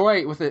the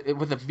story with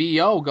a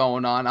VO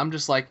going on, I'm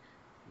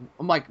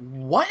like,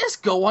 what is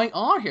going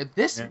on here?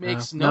 This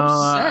makes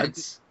no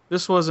sense.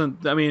 This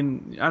wasn't. I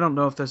mean, I don't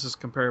know if this is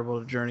comparable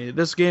to Journey.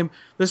 This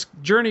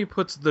Journey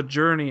puts the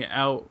journey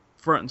out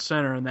front and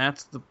center, and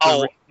that's the.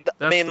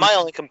 My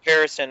only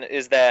comparison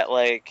is that,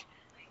 like,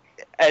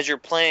 as you're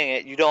playing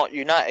it,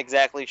 you're not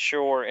exactly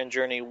sure in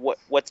Journey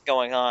what's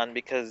going on,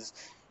 because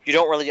you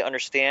don't really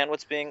understand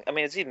what's being. I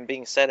mean, it's even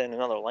being said in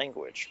another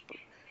language.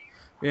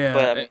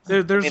 Yeah,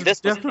 but, there's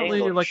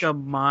definitely like a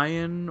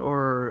Mayan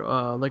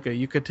or like a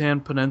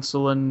Yucatan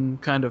Peninsulan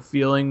kind of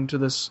feeling to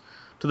this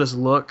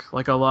look,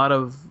 like a lot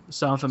of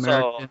South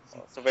American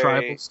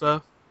tribal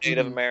stuff.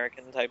 Native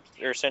American type,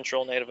 or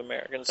Central Native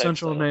American type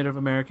Central stuff. Native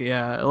America,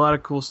 yeah, a lot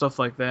of cool stuff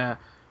like that.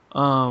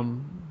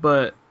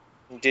 But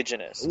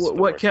indigenous.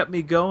 What kept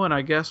me going,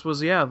 I guess, was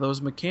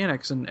those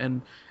mechanics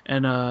and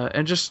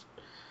just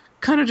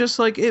kind of just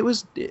like it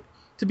was.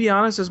 To be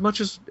honest, as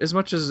much as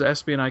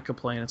SB and I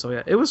complain, and so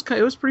it was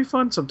pretty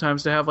fun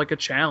sometimes to have like a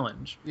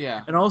challenge.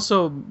 Yeah. And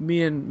also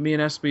me and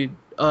SB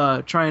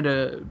trying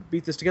to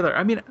beat this together.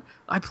 I mean,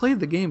 I played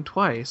the game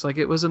twice. Like,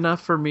 it was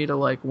enough for me to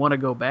like want to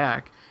go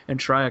back and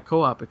try a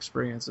co-op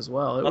experience as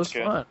well. It was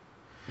fun.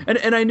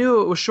 And I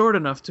knew it was short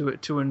enough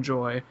to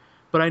enjoy,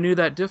 but I knew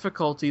that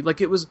difficulty, like,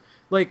 it was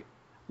like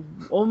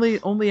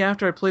only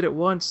after I played it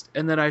once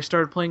and then I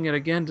started playing it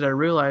again did I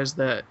realize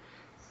that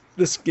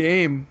this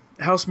game,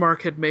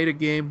 Housemarque had made a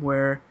game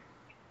where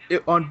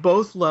on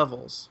both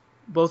levels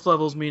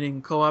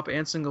meaning co-op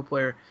and single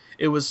player,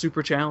 it was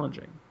super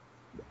challenging.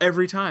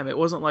 Every time. It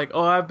wasn't like,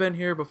 oh, I've been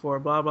here before,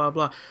 blah, blah,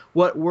 blah.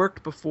 What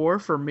worked before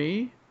for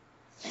me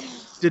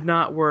did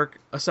not work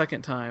a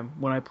second time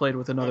when I played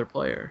with another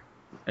player.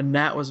 And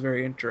that was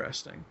very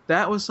interesting.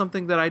 That was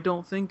something that I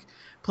don't think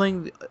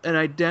playing an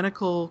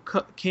identical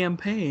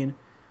campaign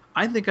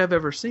I think I've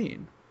ever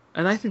seen.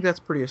 And I think that's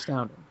pretty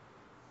astounding.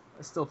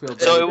 I still feel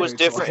so it was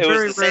different. It was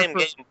very the same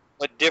game,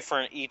 but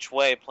different each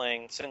way,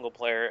 playing single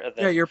player.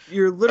 Yeah,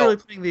 you're literally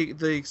playing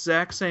the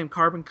exact same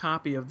carbon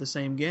copy of the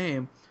same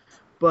game,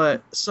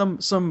 but some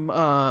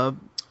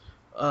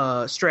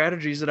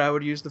strategies that I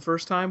would use the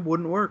first time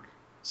wouldn't work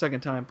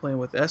second time playing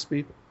with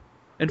SB.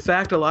 In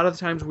fact, a lot of the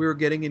times we were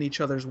getting in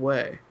each other's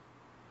way,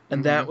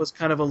 and that was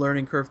kind of a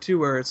learning curve too,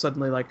 where it's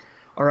suddenly like,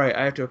 all right,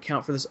 I have to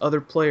account for this other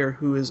player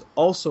who is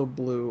also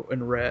blue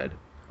and red.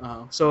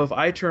 So if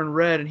I turn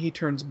red and he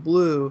turns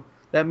blue,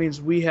 that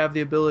means we have the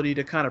ability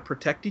to kind of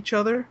protect each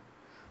other.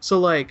 So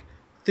like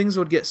things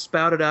would get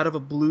spouted out of a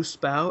blue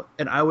spout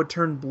and I would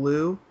turn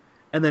blue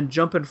and then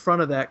jump in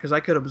front of that because I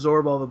could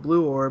absorb all the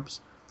blue orbs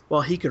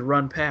while he could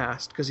run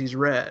past because he's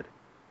red,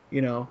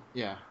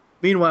 Yeah.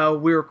 Meanwhile,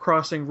 we were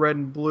crossing red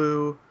and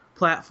blue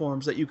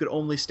platforms that you could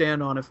only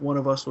stand on if one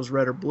of us was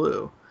red or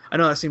blue. I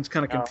know that seems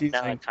kind of confusing.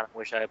 Now I kind of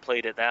wish I had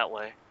played it that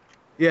way.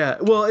 Yeah,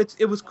 well,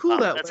 it was cool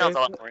that way. That sounds a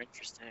lot more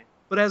interesting.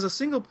 But as a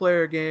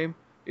single-player game,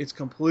 it's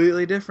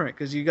completely different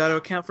because you got to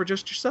account for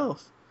just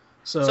yourself.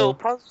 So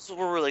puzzles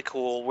were really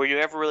cool. Were you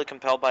ever really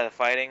compelled by the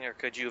fighting, or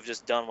could you have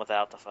just done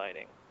without the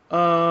fighting?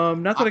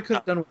 Not that I could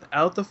have done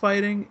without the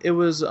fighting. It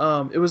was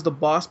the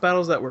boss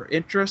battles that were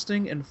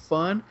interesting and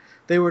fun.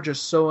 They were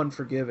just so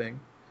unforgiving.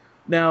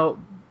 Now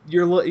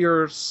your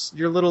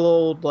little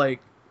old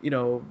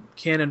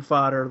cannon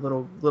fodder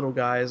little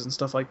guys and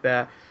stuff like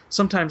that.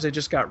 Sometimes they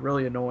just got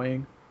really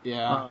annoying.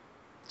 Yeah.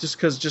 Just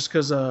because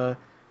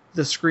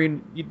the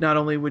screen, not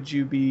only would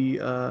you be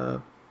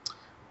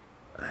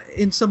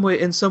in some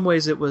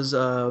ways it was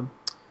I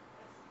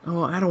don't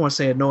want to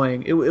say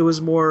annoying. It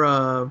was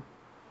more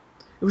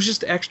it was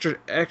just extra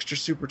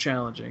super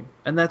challenging,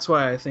 and that's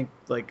why I think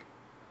like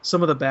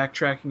some of the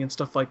backtracking and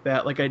stuff like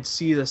that, like I'd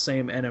see the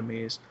same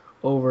enemies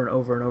over and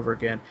over and over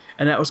again,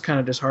 and that was kind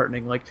of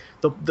disheartening. Like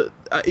the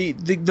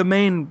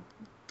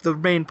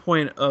main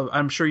point of,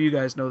 I'm sure you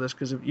guys know this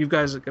because you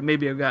guys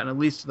maybe have gotten at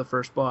least to the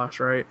first boss,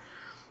 right?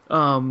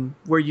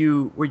 Where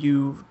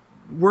you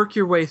work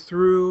your way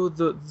through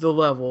the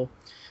level.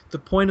 the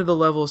point of the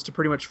level is to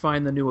pretty much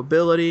find the new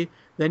ability,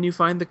 then you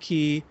find the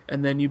key,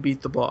 and then you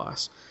beat the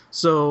boss.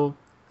 So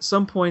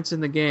some points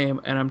in the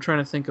game, and I'm trying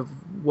to think of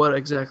what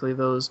exactly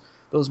those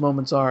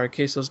moments are, in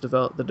case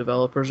the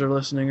developers are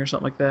listening or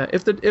something like that.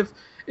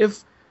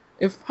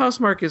 If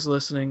Housemarque is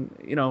listening,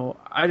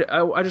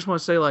 I just want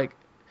to say, like,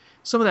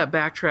 some of that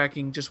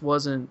backtracking just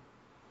wasn't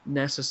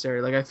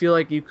necessary. Like, I feel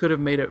like you could have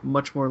made it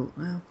much more.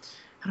 Well,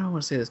 how do I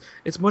want to say this?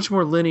 It's much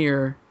more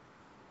linear.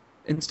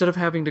 Instead of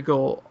having to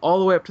go all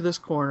the way up to this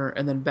corner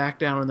and then back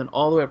down and then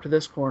all the way up to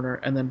this corner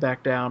and then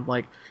back down,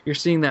 like, you're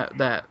seeing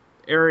that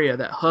area,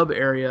 that hub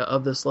area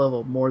of this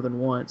level more than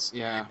once.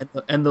 Yeah.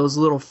 And those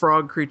little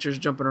frog creatures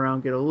jumping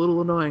around get a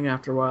little annoying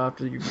after a while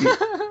after you beat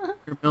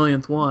your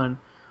millionth one.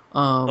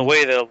 The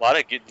way that a lot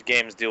of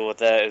games deal with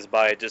that is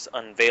by just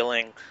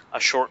unveiling a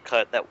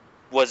shortcut that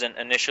wasn't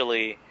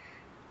initially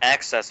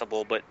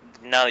accessible, but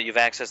now that you've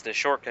accessed the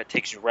shortcut, it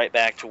takes you right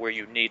back to where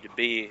you need to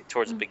be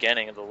towards the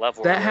beginning of the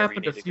level. That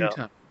happened a few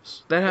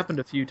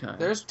times.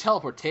 There's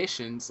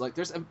teleportations. Like,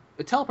 there's a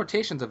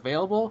teleportation's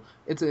available.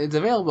 It's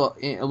available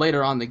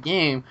later on in the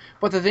game.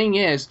 But the thing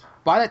is,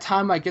 by the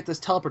time I get this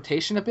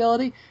teleportation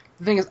ability,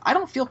 the thing is, I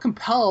don't feel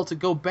compelled to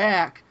go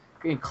back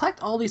and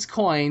collect all these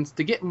coins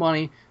to get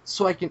money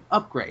so I can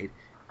upgrade.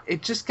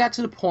 It just got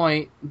to the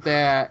point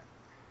that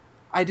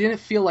I didn't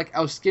feel like I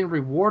was getting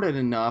rewarded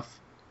enough.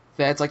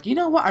 That it's like, you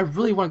know what? I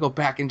really want to go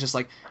back and just,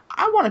 like,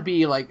 I want to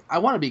be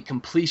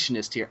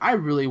completionist here. I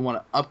really want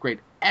to upgrade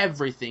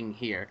everything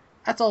here.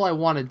 That's all I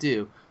want to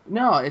do.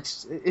 No, it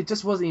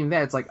just wasn't even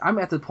that. It's like, I'm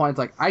at the point, it's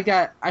like,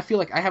 I feel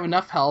like I have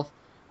enough health.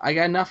 I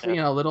got enough,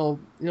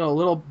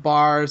 little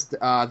bars,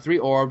 3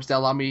 orbs that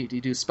allow me to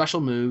do special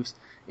moves.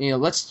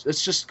 Let's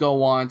just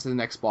go on to the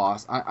next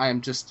boss. I am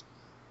just,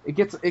 it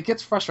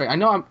gets frustrating. I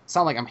know I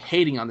sound like I'm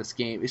hating on this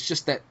game. It's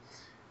just that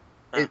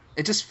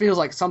it just feels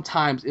like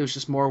sometimes it was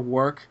just more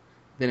work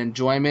than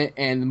enjoyment,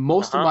 and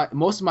most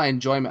of my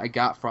enjoyment I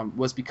got from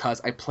was because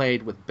I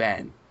played with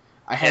Ben.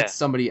 I had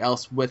somebody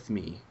else with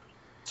me.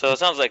 So it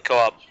sounds like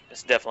co-op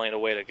is definitely the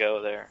way to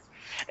go there.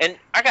 And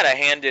I gotta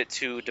hand it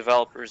to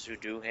developers who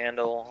do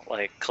handle,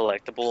 like,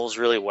 collectibles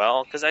really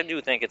well, because I do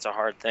think it's a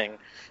hard thing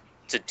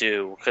to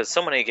do, because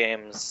so many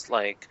games,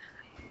 like,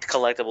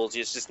 collectibles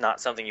is just not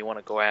something you want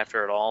to go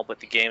after at all. But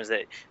the games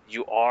that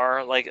you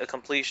are, like, a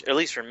completion, at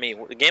least for me,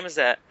 the games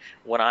that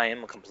when I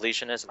am a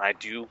completionist and I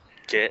do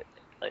get,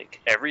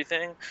 like,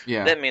 everything,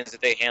 that means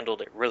that they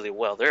handled it really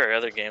well. There are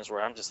other games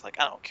where I'm just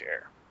like, I don't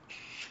care.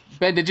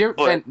 Ben, did you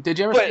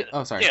ever?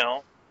 Oh, sorry.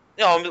 Well,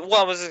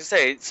 I was going to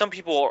say, some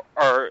people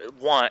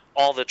want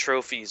all the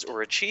trophies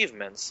or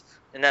achievements,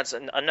 and that's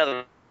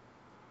another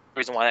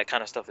reason why that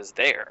kind of stuff is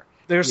there.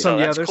 There's some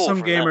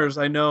gamers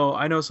I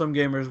know some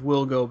gamers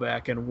will go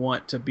back and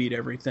want to beat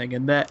everything,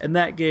 and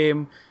that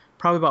game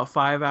probably about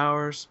 5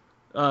 hours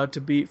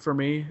to beat for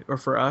me, or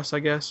for us, I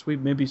guess. We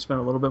maybe spent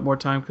a little bit more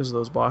time because of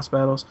those boss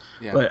battles,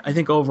 but I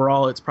think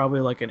overall it's probably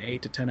like an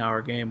 8 to 10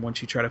 hour game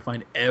once you try to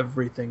find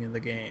everything in the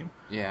game.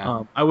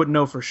 I wouldn't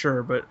know for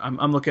sure, but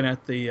I'm looking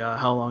at the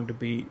how long to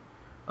beat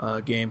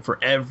game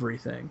for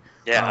everything.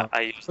 I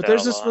use that. But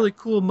there's this really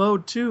cool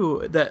mode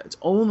too that's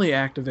only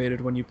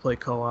activated when you play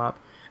co-op,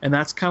 and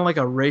that's kind of like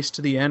a race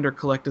to the end or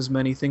collect as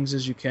many things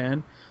as you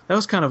can. That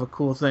was kind of a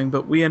cool thing,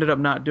 but we ended up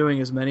not doing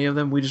as many of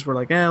them. We just were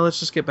like, let's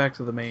just get back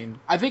to the main.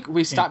 I think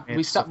we stopped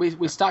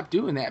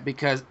doing that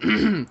because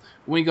when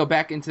you go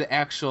back into the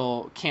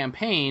actual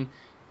campaign,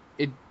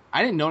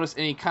 I didn't notice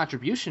any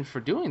contribution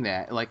for doing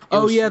that. Like,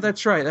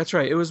 that's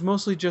right. It was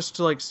mostly just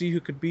to, like, see who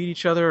could beat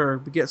each other or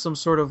get some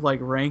sort of, like,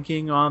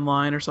 ranking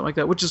online or something like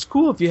that, which is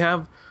cool if you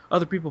have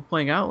other people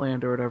playing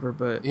Outland or whatever,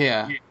 but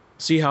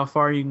see how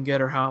far you can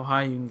get or how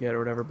high you can get or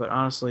whatever. But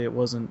honestly, it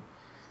wasn't.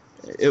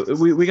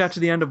 We got to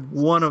the end of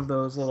one of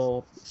those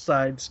little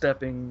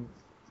sidestepping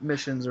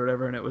missions or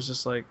whatever, and it was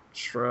just like,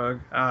 shrug.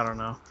 I don't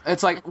know.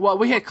 It's like, well,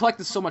 we had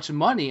collected so much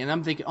money, and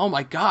I'm thinking, oh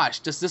my gosh,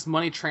 does this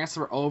money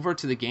transfer over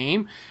to the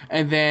game?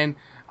 And then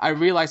I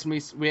realized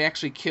when we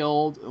actually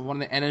killed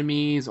one of the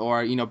enemies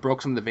or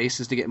broke some of the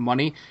vases to get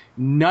money,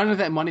 none of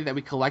that money that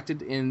we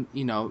collected in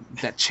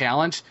that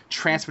challenge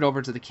transferred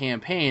over to the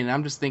campaign. And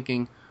I'm just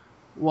thinking,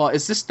 well,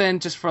 is this then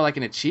just for, like,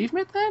 an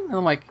achievement then? And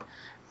I'm like,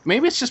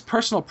 maybe it's just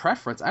personal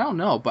preference. I don't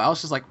know, but I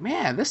was just like,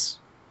 man, this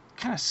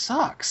kind of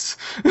sucks.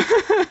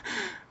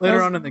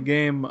 Later on in the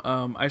game,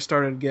 I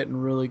started getting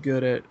really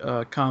good at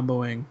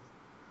comboing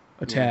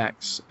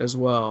attacks as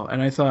well, and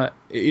I thought,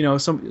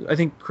 I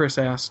think Chris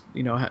asked,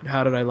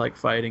 how did I like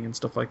fighting and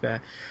stuff like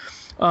that.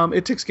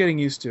 It takes getting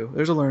used to.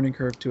 There's a learning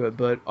curve to it,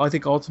 but I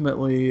think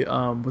ultimately,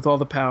 with all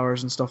the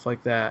powers and stuff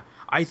like that,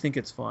 I think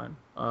it's fun.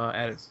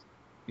 As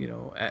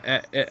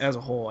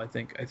a whole, I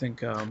think.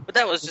 But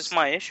that was just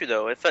my issue,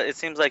 though. It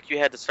seems like you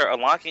had to start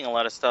unlocking a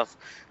lot of stuff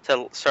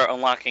to start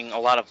unlocking a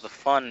lot of the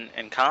fun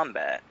in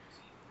combat.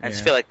 I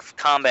just feel like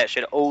combat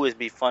should always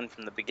be fun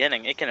from the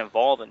beginning. It can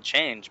evolve and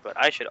change, but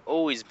I should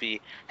always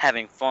be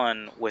having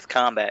fun with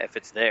combat if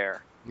it's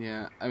there.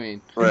 Yeah, I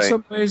mean, in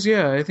some ways,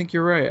 I think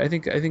you're right. I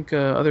think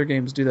other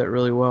games do that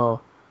really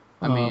well.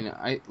 I mean,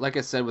 like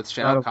I said with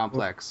Shadow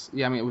Complex.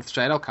 Yeah, I mean with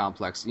Shadow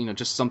Complex,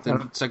 just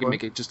something so I can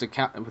make it just a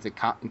count with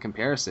in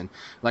comparison.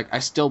 Like I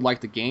still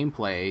like the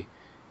gameplay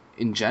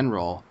in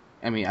general.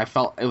 I mean, I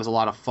felt it was a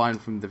lot of fun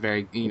from the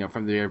very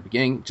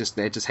beginning. It just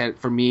had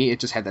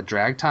that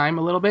drag time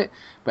a little bit.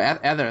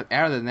 But other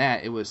than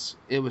that, it was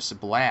a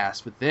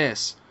blast. With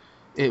this,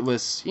 it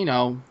was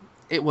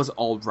it was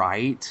all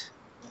right.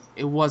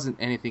 It wasn't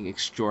anything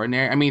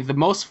extraordinary. I mean, the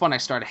most fun I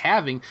started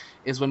having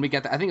is when we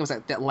got I think it was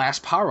that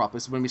last power up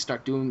is when we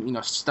start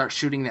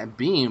shooting that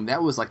beam.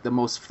 That was like the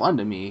most fun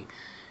to me.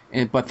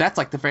 But that's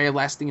like the very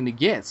last thing to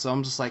get. So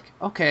I'm just like,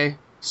 okay.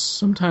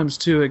 Sometimes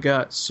too, it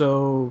got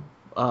so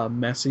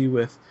messy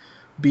with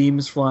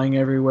beams flying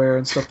everywhere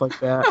and stuff like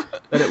that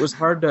that it was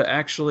hard to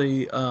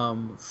actually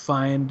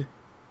find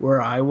where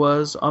I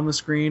was on the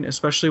screen,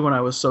 especially when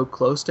I was so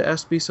close to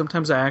SB.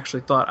 Sometimes I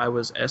actually thought I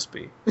was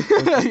SB.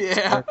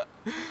 Yeah.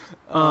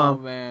 Oh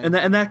man.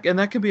 And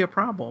that can be a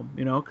problem,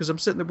 because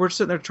we're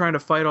sitting there trying to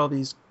fight all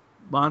these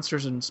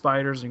monsters and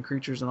spiders and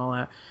creatures and all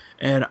that,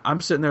 and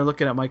I'm sitting there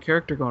looking at my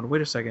character going,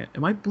 wait a second,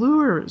 am I blue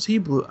or is he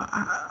blue?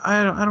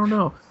 I don't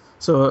know.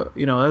 So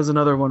that was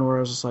another one where I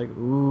was just like,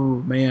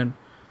 ooh man,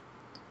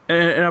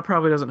 and it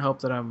probably doesn't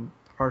help that I'm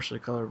partially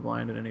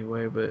colorblind in any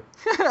way, but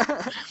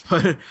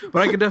but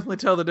I can definitely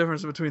tell the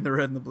difference between the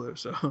red and the blue.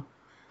 So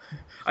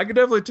I can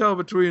definitely tell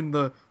between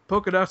the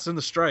polka dots and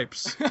the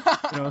stripes.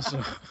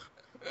 So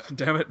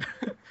damn it.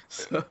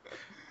 So.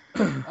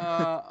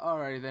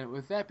 Alrighty then.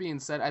 With that being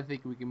said, I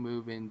think we can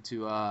move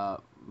into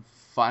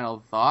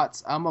final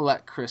thoughts. I'm gonna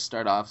let Chris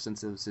start off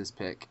since it was his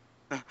pick.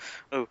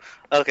 Oh,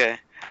 okay.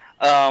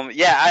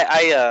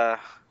 I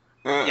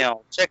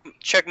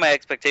check my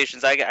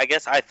expectations. I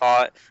guess I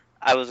thought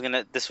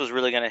this was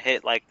really gonna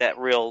hit like that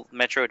real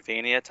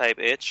Metroidvania type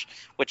itch,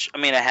 which I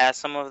mean it has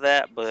some of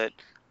that, but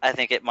I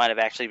think it might have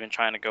actually been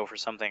trying to go for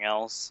something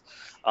else.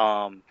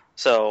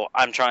 So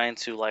I'm trying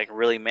to like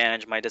really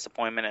manage my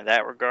disappointment in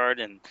that regard,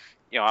 and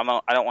I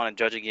don't want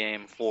to judge a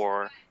game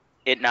for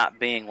it not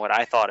being what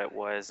I thought it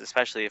was,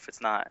 especially if it's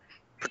not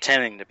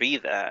pretending to be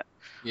that.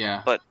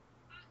 Yeah. But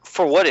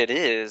for what it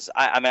is,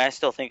 I mean, I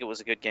still think it was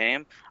a good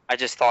game. I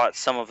just thought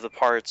some of the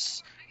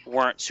parts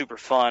weren't super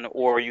fun,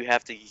 or you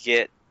have to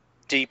get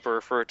deeper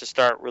for it to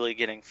start really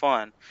getting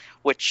fun,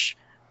 which,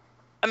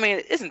 I mean,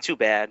 it isn't too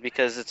bad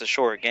because it's a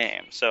short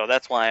game. So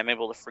that's why I'm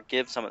able to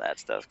forgive some of that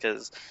stuff,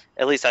 because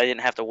at least I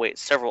didn't have to wait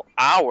several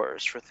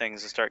hours for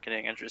things to start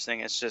getting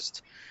interesting. It's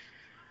just,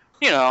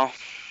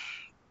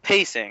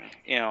 pacing.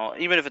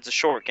 Even if it's a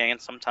short game,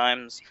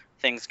 sometimes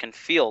things can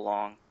feel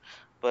long.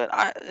 But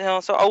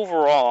so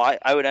overall,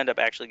 I would end up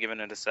actually giving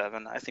it a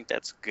 7. I think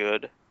that's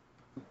good.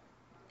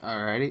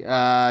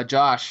 Alrighty,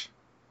 Josh.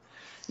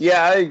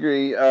 Yeah, I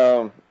agree.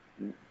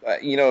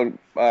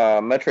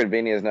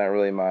 Metroidvania is not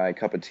really my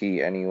cup of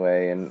tea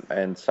anyway,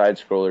 and side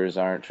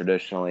scrollers aren't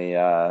traditionally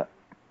a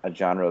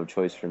genre of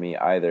choice for me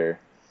either.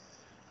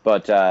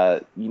 But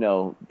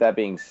that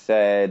being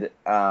said,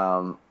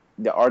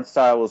 the art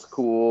style was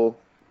cool.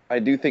 I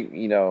do think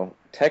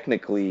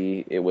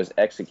technically it was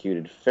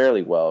executed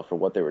fairly well for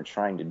what they were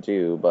trying to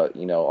do, but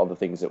all the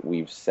things that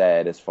we've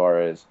said as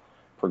far as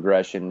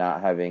progression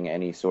not having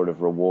any sort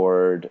of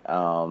reward, I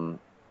don't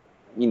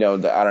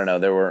know,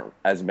 there weren't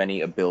as many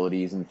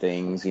abilities and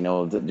things,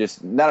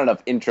 just not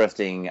enough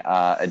interesting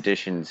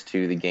additions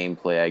to the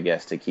gameplay, I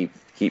guess, to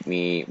keep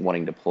me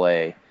wanting to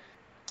play.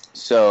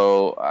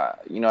 So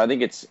I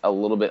think it's a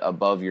little bit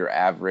above your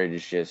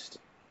average, just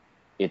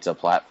it's a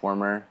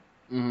platformer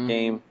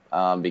game,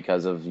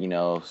 because of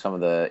some of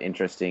the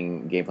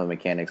interesting gameplay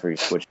mechanics where you're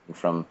switching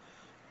from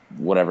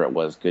whatever it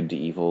was, good to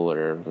evil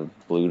or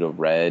blue to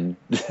red.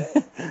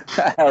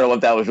 I don't know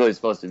what that was really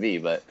supposed to be,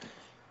 but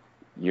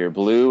you're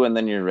blue and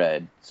then you're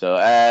red. So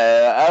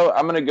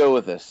I'm gonna go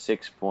with a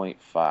 6.5.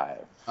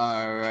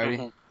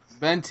 Alrighty,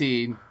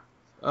 Benteen.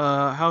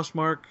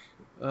 Housemarque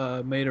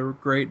made a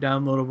great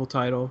downloadable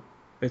title.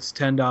 It's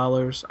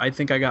 $10. I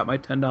think I got my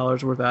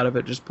 $10 worth out of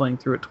it just playing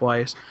through it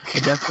twice. I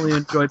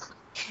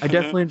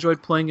definitely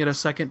enjoyed playing it a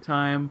second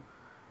time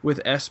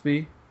with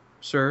SB,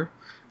 sir.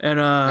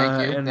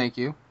 And thank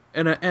you.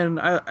 And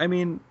I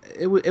mean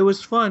it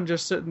was fun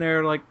just sitting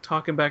there like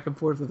talking back and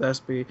forth with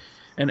SB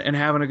and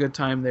having a good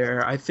time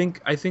there. I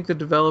think the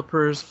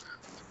developers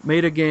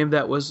made a game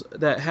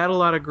that had a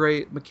lot of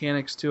great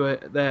mechanics to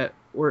it that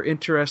were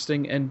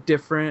interesting and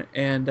different,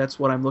 and that's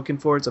what I'm looking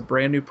for. It's a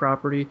brand new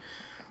property.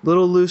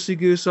 Little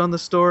loosey-goose on the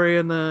story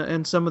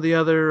and some of the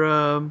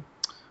other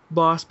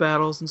boss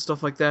battles and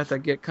stuff like that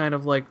get kind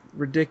of like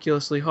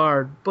ridiculously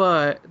hard,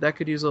 but that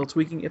could use a little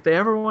tweaking. If they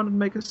ever wanted to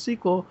make a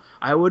sequel,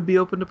 I would be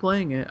open to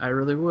playing it. I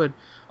really would.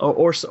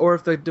 Or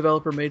if the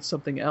developer made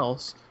something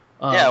else.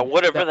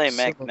 Whatever they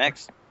make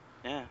next.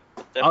 Yeah.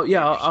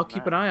 I'll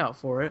keep an eye out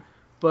for it.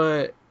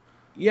 But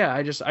yeah,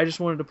 I just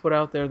wanted to put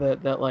out there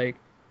that like,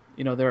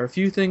 there are a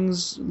few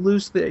things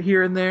loose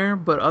here and there,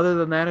 but other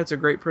than that, it's a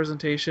great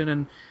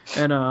presentation,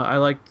 and I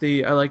liked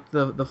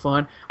the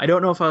fun. I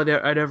don't know if I'd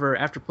ever,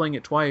 after playing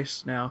it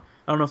twice now,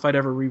 I don't know if I'd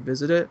ever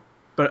revisit it,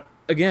 but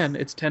again,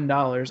 it's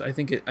 $10. I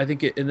think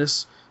it in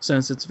this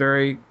sense it's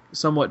very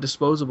somewhat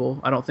disposable.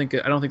 I don't think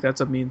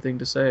that's a mean thing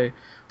to say.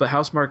 But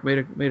Housemarque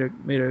made a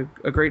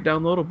great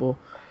downloadable.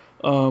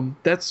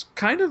 That's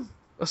kind of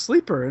a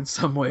sleeper in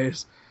some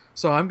ways.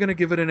 So I'm gonna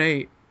give it an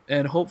 8,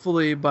 and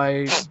hopefully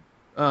by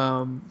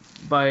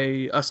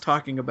us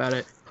talking about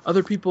it,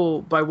 other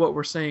people, by what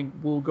we're saying,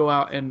 will go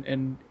out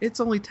and it's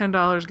only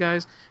 $10,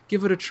 guys.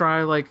 Give it a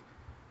try. Like,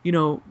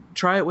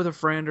 try it with a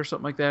friend or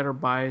something like that, or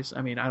buy.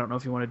 I mean, I don't know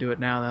if you want to do it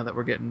now that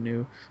we're getting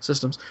new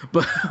systems,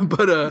 but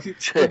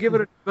give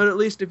it. But at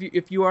least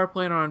if you are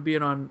planning on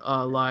being on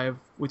live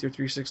with your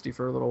 360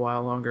 for a little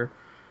while longer,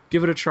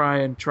 give it a try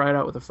and try it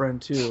out with a friend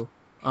too,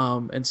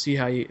 and see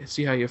how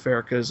you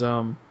fare. Because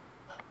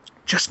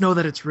just know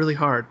that it's really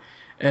hard,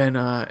 and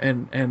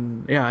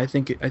yeah, I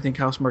think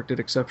Housemarque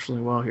did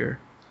exceptionally well here.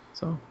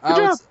 So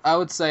I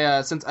would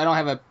say since I don't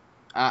have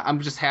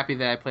I'm just happy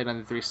that I played on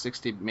the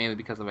 360 mainly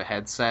because of a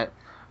headset.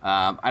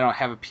 I don't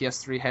have a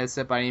PS3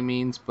 headset by any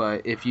means,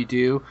 but if you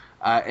do,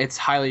 it's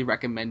highly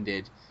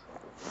recommended.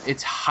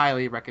 It's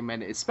highly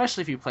recommended,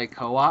 especially if you play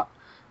co-op.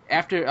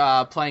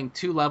 After playing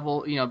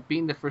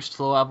beating the first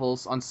 2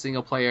 levels on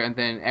single player, and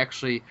then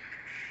actually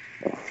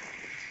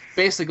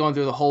basically going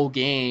through the whole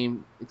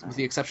game, with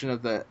the exception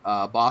of the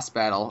boss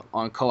battle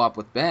on co-op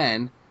with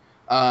Ben,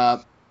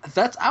 I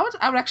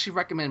would actually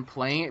recommend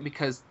playing it,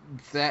 because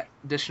that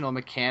additional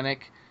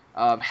mechanic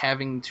of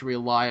having to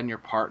rely on your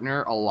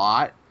partner a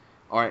lot,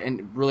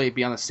 and really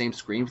be on the same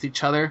screen with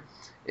each other,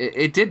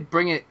 it did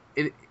bring it.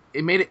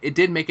 It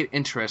did make it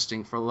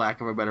interesting, for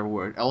lack of a better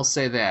word. I will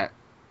say that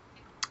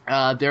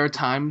there are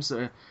times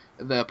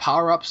the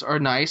power ups are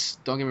nice.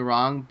 Don't get me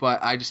wrong,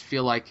 but I just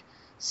feel like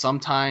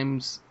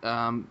sometimes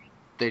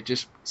they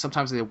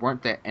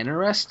weren't that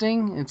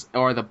interesting,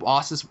 or the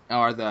bosses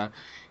or the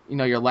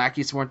your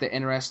lackeys weren't that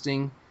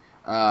interesting.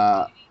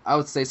 I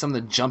would say some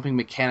of the jumping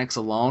mechanics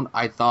alone,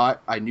 I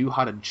thought I knew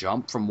how to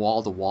jump from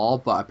wall to wall,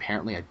 but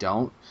apparently I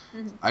don't.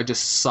 Mm-hmm. I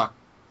just suck.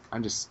 I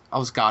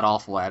was god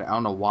awful at it. I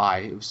don't know why.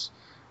 It was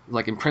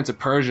like in Prince of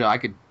Persia, I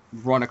could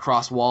run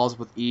across walls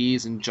with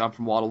ease and jump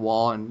from wall to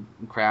wall and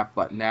crap,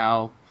 but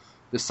now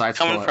this side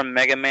coming from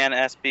Mega Man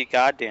SB,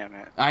 goddamn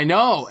it. I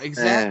know,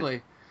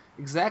 exactly.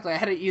 Exactly. I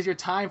had an easier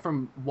time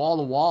from wall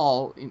to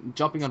wall,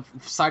 jumping on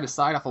side to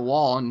side off a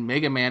wall in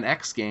Mega Man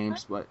X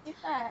games, but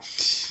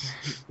this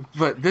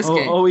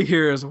game. All we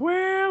hear is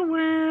where.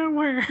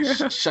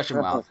 Shut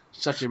your mouth.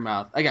 Shut your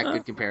mouth. I got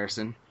good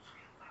comparison.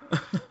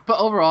 But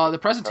overall, the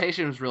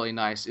presentation was really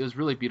nice. It was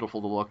really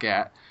beautiful to look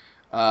at.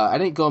 I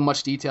didn't go in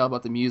much detail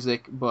about the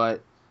music,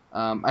 but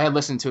I had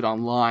listened to it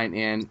online,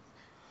 and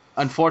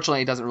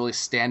unfortunately, it doesn't really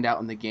stand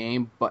out in the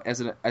game. But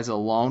as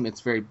alone,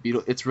 it's very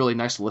beautiful. It's really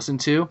nice to listen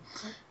to.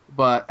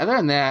 But other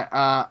than that,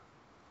 I'm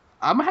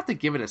gonna have to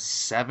give it a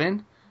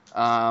 7,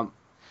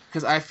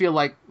 because I feel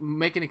like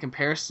making a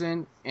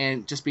comparison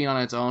and just being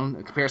on its own,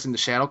 a comparison to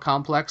Shadow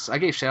Complex, I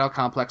gave Shadow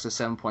Complex a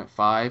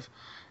 7.5,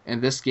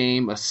 and this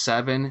game a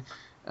 7.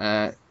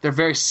 They're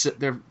very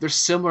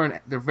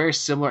similar. They're very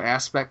similar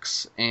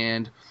aspects,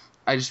 and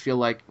I just feel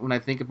like when I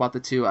think about the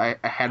two, I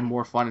had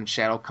more fun in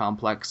Shadow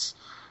Complex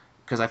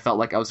because I felt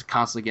like I was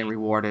constantly getting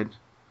rewarded.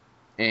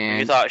 And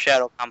you thought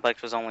Shadow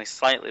Complex was only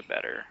slightly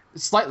better.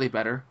 It's slightly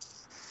better.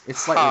 It's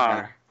slightly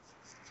better.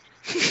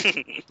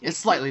 It's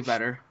slightly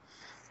better.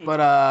 But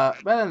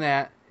better than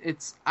that,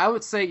 I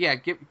would say, yeah,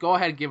 go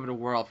ahead and give it a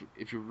whirl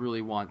if you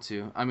really want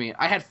to. I mean,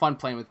 I had fun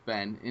playing with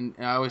Ben, and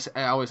I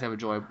always have a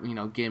joy,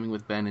 gaming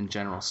with Ben in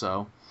general.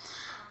 So,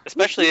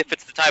 especially if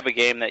it's the type of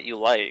game that you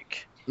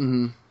like.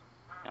 Mm-hmm.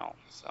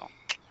 So.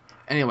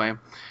 Anyway,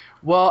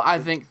 well, I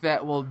think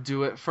that will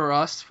do it for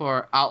us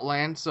for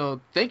Outland.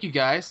 So, thank you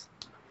guys.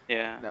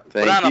 Yeah.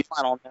 But on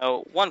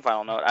one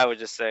final note, I would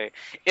just say,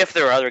 if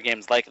there are other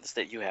games like this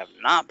that you have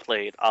not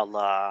played, a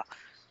la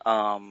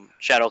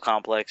Shadow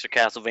Complex or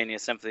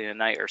Castlevania Symphony of the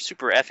Night or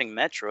Super effing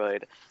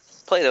Metroid,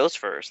 play those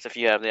first if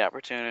you have the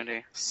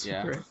opportunity.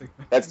 Yeah.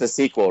 That's the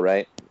sequel,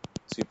 right?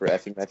 Super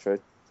effing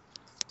Metroid.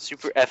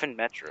 Super effing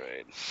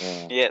Metroid.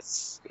 Yeah.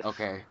 Yes.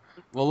 Okay.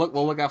 We'll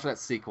look out for that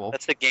sequel.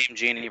 That's the Game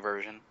Genie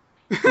version.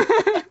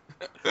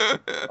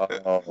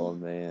 Oh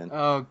man.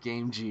 Oh,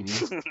 Game Genie.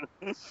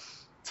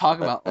 Talk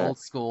about old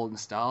school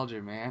nostalgia,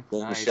 man.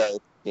 Nice.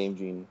 Game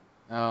Genie.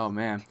 Oh,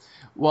 man.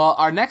 Well,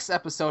 our next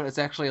episode is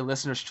actually a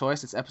listener's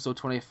choice. It's episode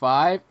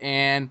 25,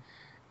 and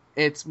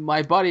it's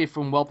my buddy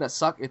from Welp That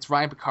Suck. It's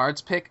Ryan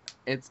Picard's pick.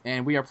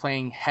 And we are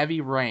playing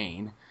Heavy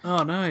Rain.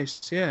 Oh,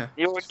 nice. Yeah.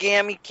 You're a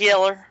gammy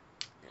killer.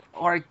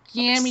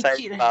 Origami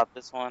killer. About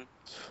this one.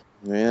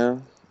 Yeah.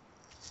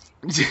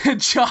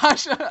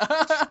 Josh.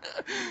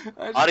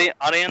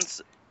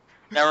 Audience,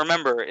 now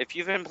remember, if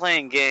you've been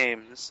playing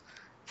games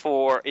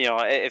for,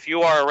 if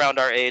you are around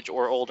our age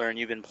or older and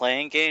you've been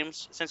playing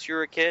games since you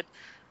were a kid,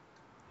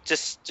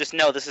 just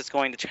know this is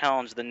going to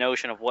challenge the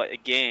notion of what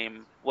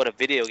a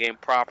video game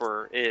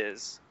proper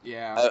is.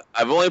 Yeah.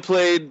 I've only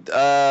played,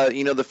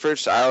 the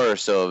first hour or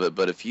so of it,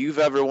 but if you've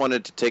ever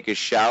wanted to take a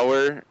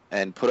shower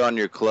and put on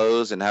your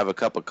clothes and have a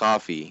cup of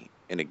coffee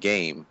in a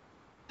game,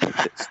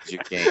 This is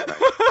your game. Right?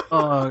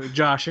 Oh,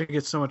 Josh, it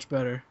gets so much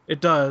better. It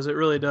does. It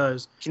really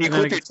does. Can you And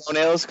then clip it your gets-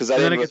 toenails? Because I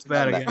and then didn't it gets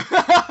bad recommend again.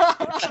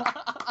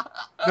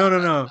 that.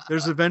 No.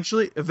 There's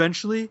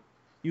eventually,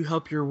 you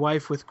help your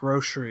wife with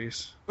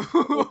groceries.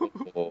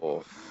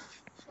 Oh.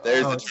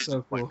 There's Oh, the it's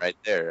turning so point cool. right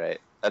there,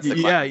 right? That's the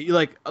Yeah, you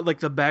like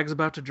the bag's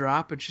about to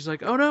drop, and she's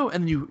like, "Oh no!"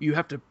 And you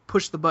have to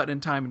push the button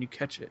in time, and you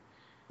catch it.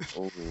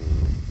 Oh.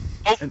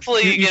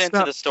 Hopefully, you you get into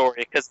stop- the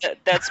story because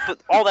that's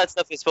all that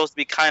stuff is supposed to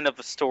be kind of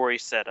a story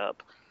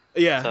setup.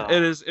 Yeah, So-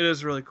 it is. It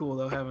is really cool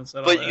though. Having said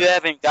all But that. you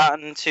haven't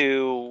gotten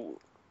to.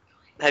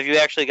 Have you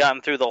actually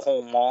gotten through the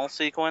whole mall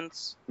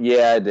sequence?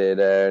 Yeah, I did.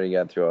 I already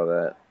got through all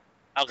that.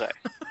 Okay.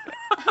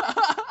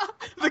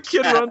 The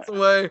kid runs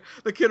away.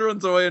 The kid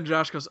runs away, and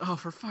Josh goes, "Oh,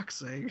 for fuck's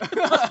sake!"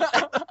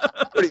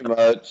 Pretty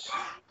much.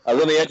 I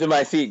was on the edge of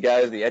my seat,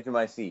 guys. The edge of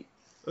my seat.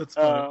 That's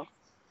funny.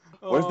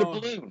 Where's the Oh.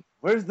 balloon?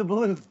 Where's the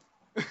balloon?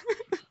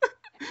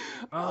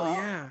 Oh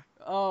yeah.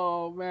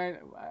 Oh man,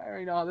 I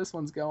already know how this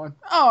one's going.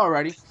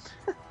 Alrighty.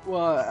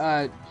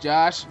 Well,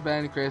 Josh,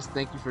 Ben, and Chris,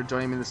 thank you for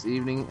joining me this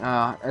evening,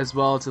 as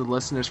well to the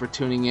listeners for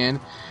tuning in.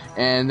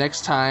 And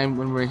next time,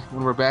 when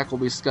we're back, we'll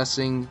be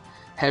discussing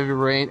Heavy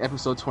Rain,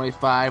 episode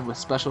 25, with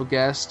special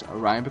guest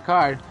Ryan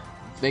Picard.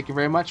 Thank you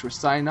very much. We're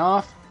signing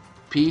off.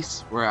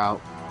 Peace. We're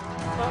out.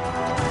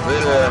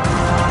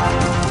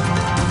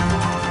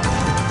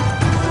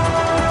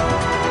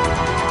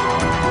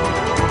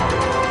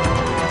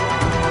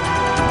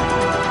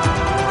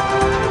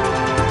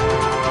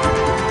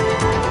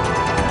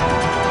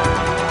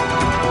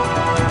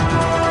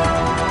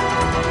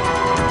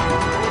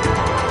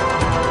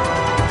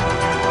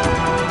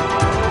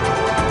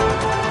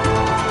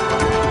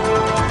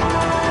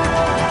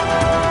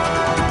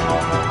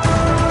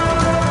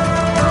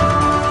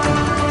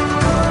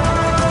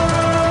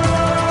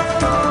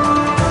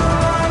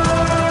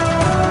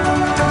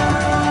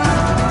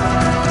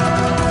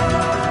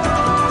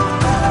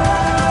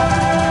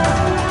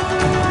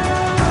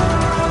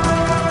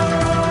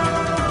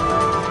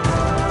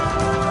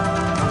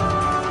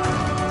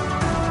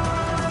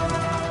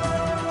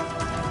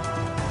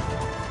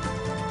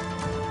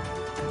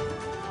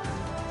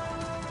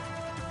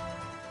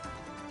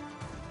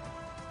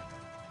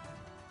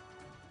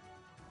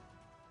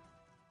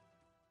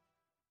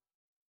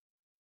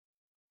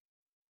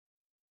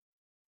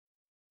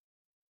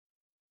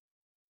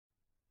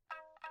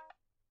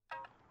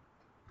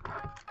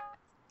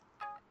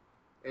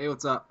 Hey,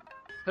 what's up?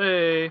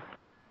 Hey.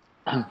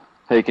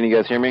 Hey, can you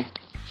guys hear me?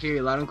 Hear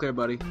you loud and clear,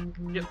 buddy.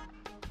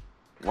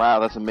 Wow,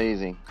 that's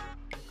amazing.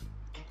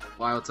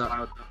 Why, what's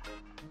up?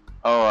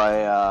 Oh,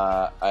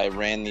 I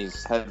ran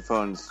these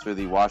headphones through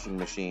the washing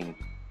machine,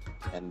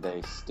 and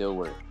they still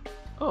work.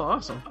 Oh,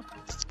 awesome.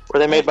 Were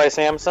they made by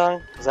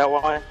Samsung? Is that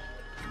why?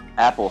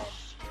 Apple,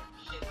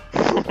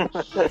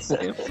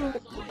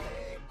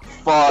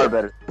 far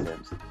better than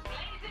Samsung.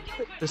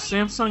 Is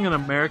Samsung an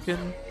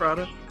American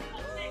product?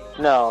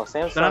 No,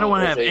 Samsung. Then I don't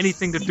want to is have a-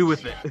 anything to do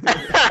with it.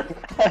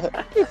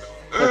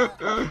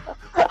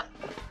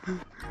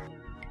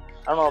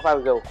 I don't know if I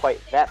would go quite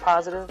that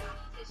positive,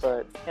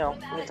 but you know, we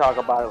can talk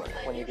about it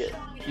when you get.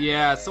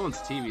 Yeah, someone's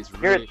TV is You're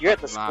really at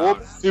the fucking school.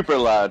 loud. Super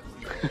loud.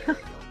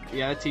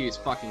 Yeah, that TV is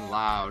fucking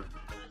loud.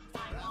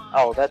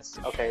 Oh, that's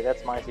okay.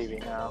 That's my TV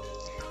now.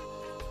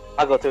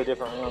 I'll go to a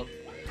different room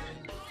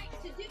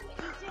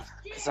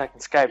because I can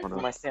Skype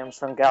from my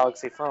Samsung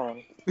Galaxy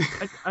phone.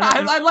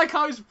 I like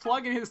how he's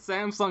plugging his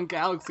Samsung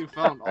Galaxy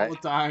phone all the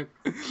time.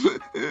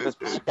 This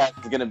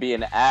podcast is gonna be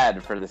an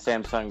ad for the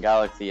Samsung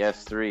Galaxy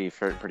S3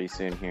 for pretty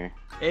soon here,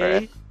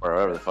 A. or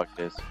whatever the fuck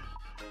it is.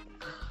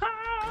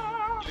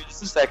 Give me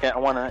just a second. I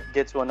want to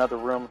get to another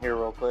room here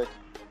real quick.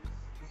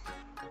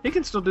 He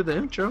can still do the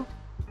intro.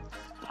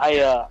 I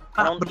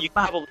don't. You can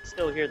probably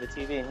still hear the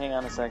TV. Hang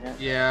on a second.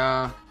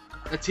 Yeah,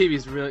 that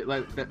TV's really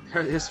like that.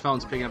 His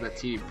phone's picking up that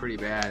TV pretty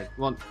bad.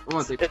 Well, I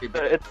won't say pretty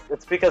bad.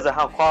 It's because of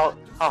how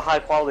high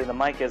quality the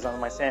mic is on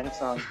my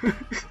Samsung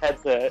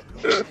headset.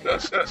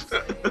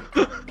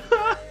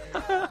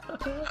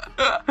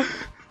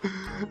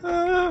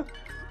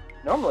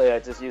 Normally, I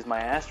just use my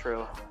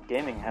Astro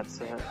gaming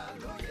headset.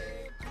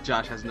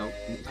 Josh has no.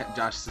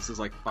 Josh, this is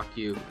like fuck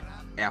you,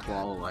 Apple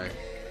all the way.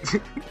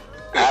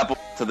 Apple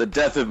to the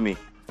death of me.